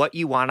you what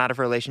you want out of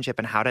a relationship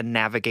and how to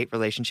navigate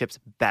relationships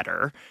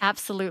better.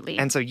 Absolutely.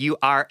 And so you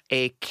are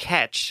a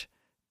catch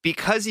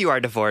because you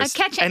are divorced.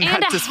 A catch and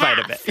not despite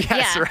half. of it.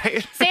 Yes,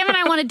 right. Sam and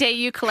I want to date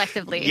you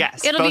collectively.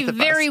 Yes, it'll be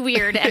very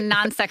weird and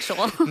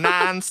non-sexual.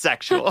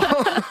 Non-sexual.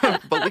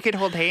 But we could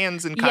hold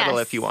hands and cuddle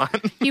if you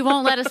want. You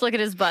won't let us look at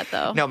his butt,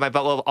 though. No, my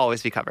butt will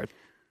always be covered.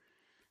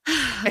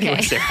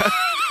 Anyway, Sarah.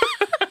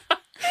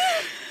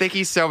 Thank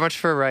you so much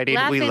for writing.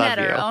 Laughing we love at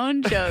you. our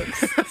own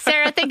jokes.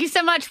 Sarah, thank you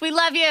so much. We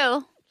love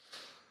you.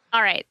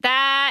 All right,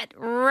 that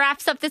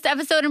wraps up this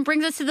episode and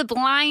brings us to the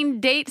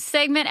blind date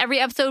segment. Every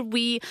episode,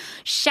 we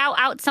shout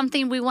out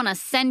something we want to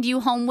send you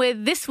home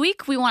with. This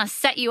week, we want to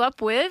set you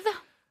up with.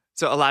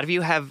 So a lot of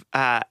you have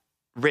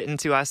written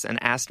to us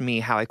and asked me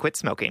how I quit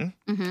smoking.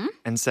 Mm-hmm.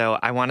 And so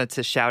I wanted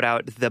to shout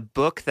out the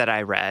book that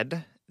I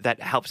read that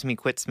helped me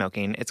quit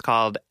smoking. It's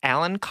called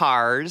Alan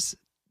Carr's,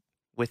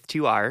 with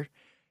 2R,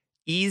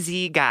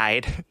 Easy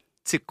Guide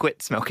to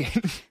Quit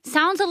Smoking.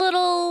 Sounds a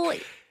little...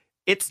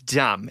 It's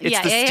dumb. It's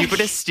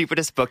the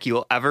stupidest book you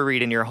will ever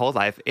read in your whole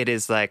life. It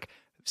is like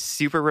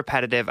super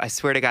repetitive. I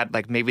swear to God,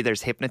 like maybe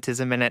there's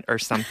hypnotism in it or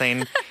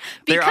something.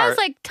 Because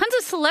like tons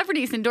of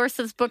celebrities endorsed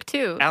this book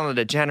too. Ellen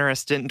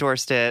DeGeneres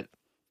endorsed it.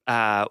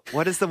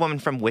 What is the woman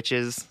from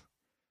Witches?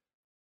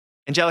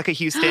 Angelica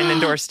Houston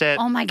endorsed it.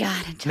 Oh my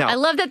God. No. I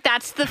love that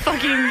that's the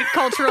fucking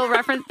cultural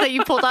reference that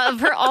you pulled out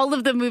of her, all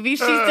of the movies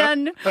she's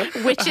done.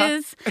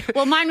 Witches.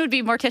 Well, mine would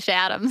be Morticia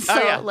Addams.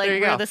 So like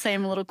we're the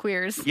same little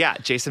queers. Yeah,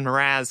 Jason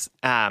Mraz.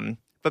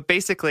 But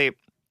basically,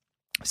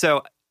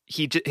 so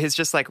he's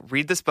just like,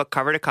 read this book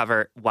cover to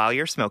cover while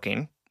you're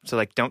smoking. So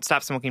like, don't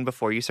stop smoking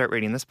before you start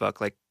reading this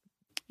book. Like,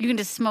 you can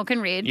just smoke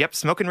and read. Yep,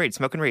 smoke and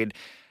read.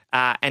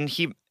 And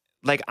he...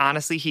 Like,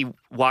 honestly, he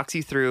walks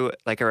you through,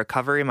 like, a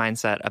recovery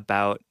mindset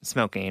about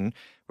smoking,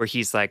 where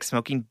he's like,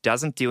 smoking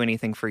doesn't do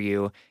anything for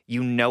you.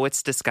 You know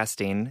it's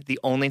disgusting. The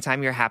only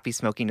time you're happy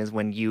smoking is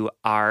when you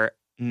are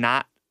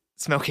not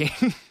smoking.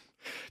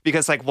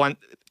 Because, like,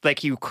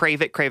 you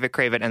crave it,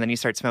 and then you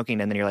start smoking,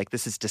 and then you're like,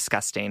 this is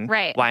disgusting.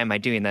 Right. Why am I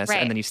doing this?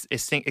 Right. And then you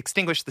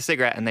extinguish the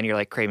cigarette, and then you're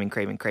like, craving.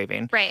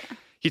 Right.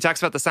 He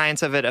talks about the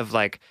science of it, of,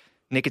 like,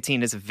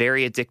 nicotine is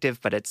very addictive,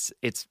 but it's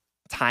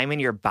time in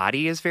your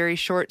body is very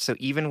short. So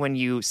even when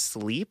you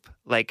sleep,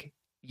 like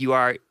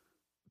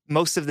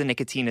most of the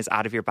nicotine is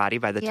out of your body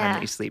by the time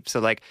that you sleep.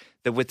 So like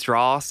the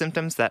withdrawal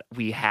symptoms that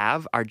we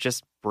have are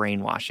just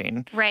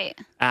brainwashing. Right.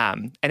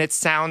 And it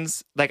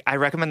sounds like, I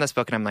recommend this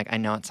book and I'm like, I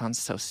know it sounds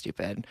so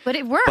stupid. But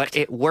it worked. But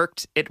it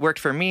worked. It worked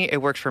for me.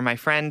 It worked for my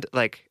friend.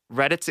 Like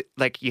read it,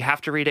 like you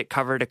have to read it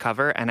cover to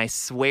cover. And I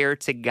swear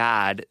to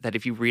God that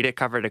if you read it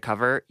cover to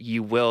cover,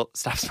 you will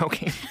stop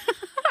smoking.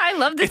 I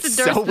love this It's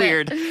endorsement. so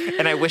weird.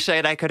 And I wish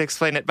I could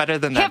explain it better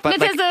than that.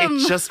 Hypnotism. But like,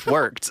 it just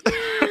worked.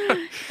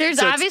 There's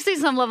obviously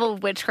some level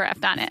of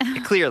witchcraft on it.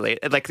 Clearly.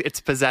 Like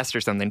it's possessed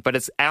or something. But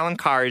it's Alan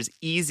Carr's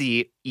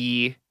Easy,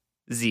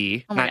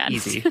 E-Z. Oh my not God.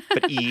 easy,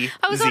 but E-Z.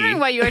 I was wondering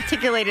why you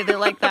articulated it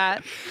like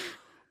that.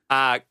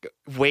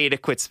 Way to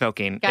quit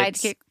smoking. Guide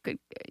to get,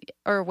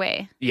 or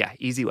way. Yeah,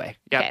 easy way.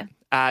 Yep.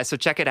 Okay. So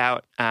check it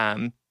out.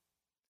 And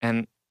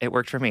it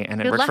worked for me. And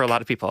it Good worked luck. for a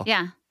lot of people.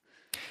 Yeah.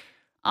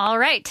 All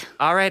right.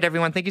 All right,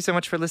 everyone. Thank you so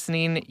much for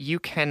listening. You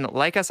can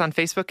like us on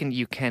Facebook and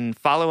you can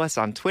follow us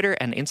on Twitter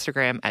and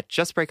Instagram at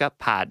Just Break Up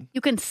Pod.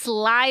 You can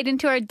slide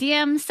into our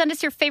DMs, send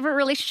us your favorite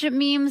relationship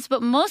memes,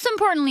 but most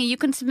importantly, you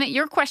can submit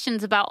your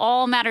questions about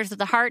all matters of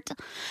the heart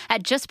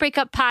at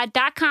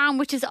justbreakuppod.com,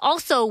 which is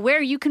also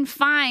where you can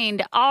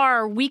find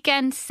our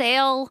weekend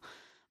sale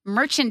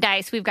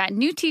merchandise. We've got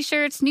new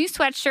t-shirts, new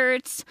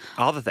sweatshirts,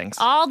 All the things.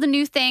 all the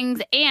new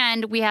things,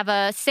 and we have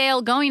a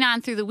sale going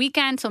on through the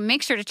weekend, so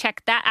make sure to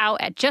check that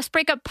out at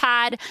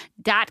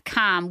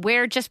justbreakuppod.com.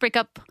 Wear Just Break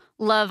Up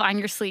love on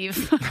your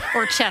sleeve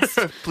or chest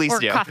Please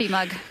or do. coffee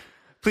mug.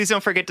 Please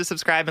don't forget to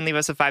subscribe and leave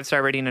us a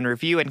 5-star rating and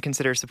review, and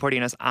consider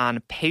supporting us on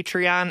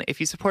Patreon.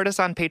 If you support us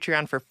on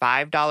Patreon for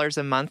 $5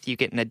 a month, you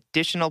get an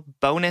additional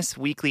bonus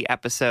weekly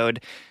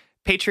episode.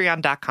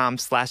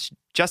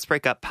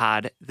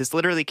 Patreon.com/JustBreakUpPod. This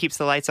literally keeps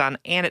the lights on,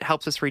 and it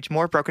helps us reach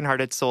more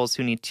brokenhearted souls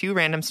who need two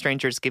random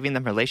strangers giving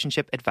them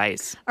relationship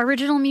advice.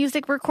 Original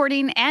music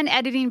recording and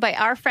editing by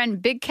our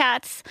friend Big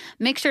Cats.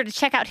 Make sure to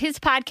check out his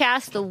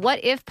podcast, the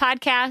What If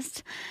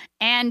Podcast.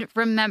 And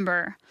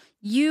remember,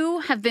 you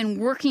have been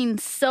working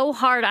so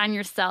hard on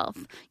yourself.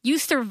 You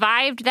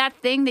survived that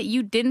thing that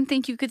you didn't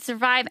think you could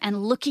survive,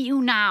 and look at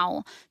you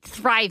now,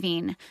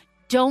 thriving.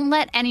 Don't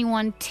let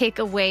anyone take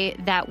away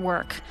that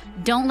work.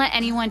 Don't let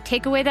anyone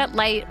take away that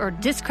light or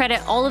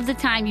discredit all of the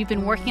time you've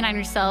been working on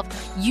yourself.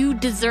 You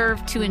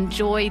deserve to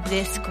enjoy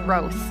this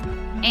growth.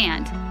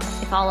 And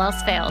if all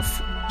else fails,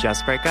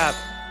 Just break up.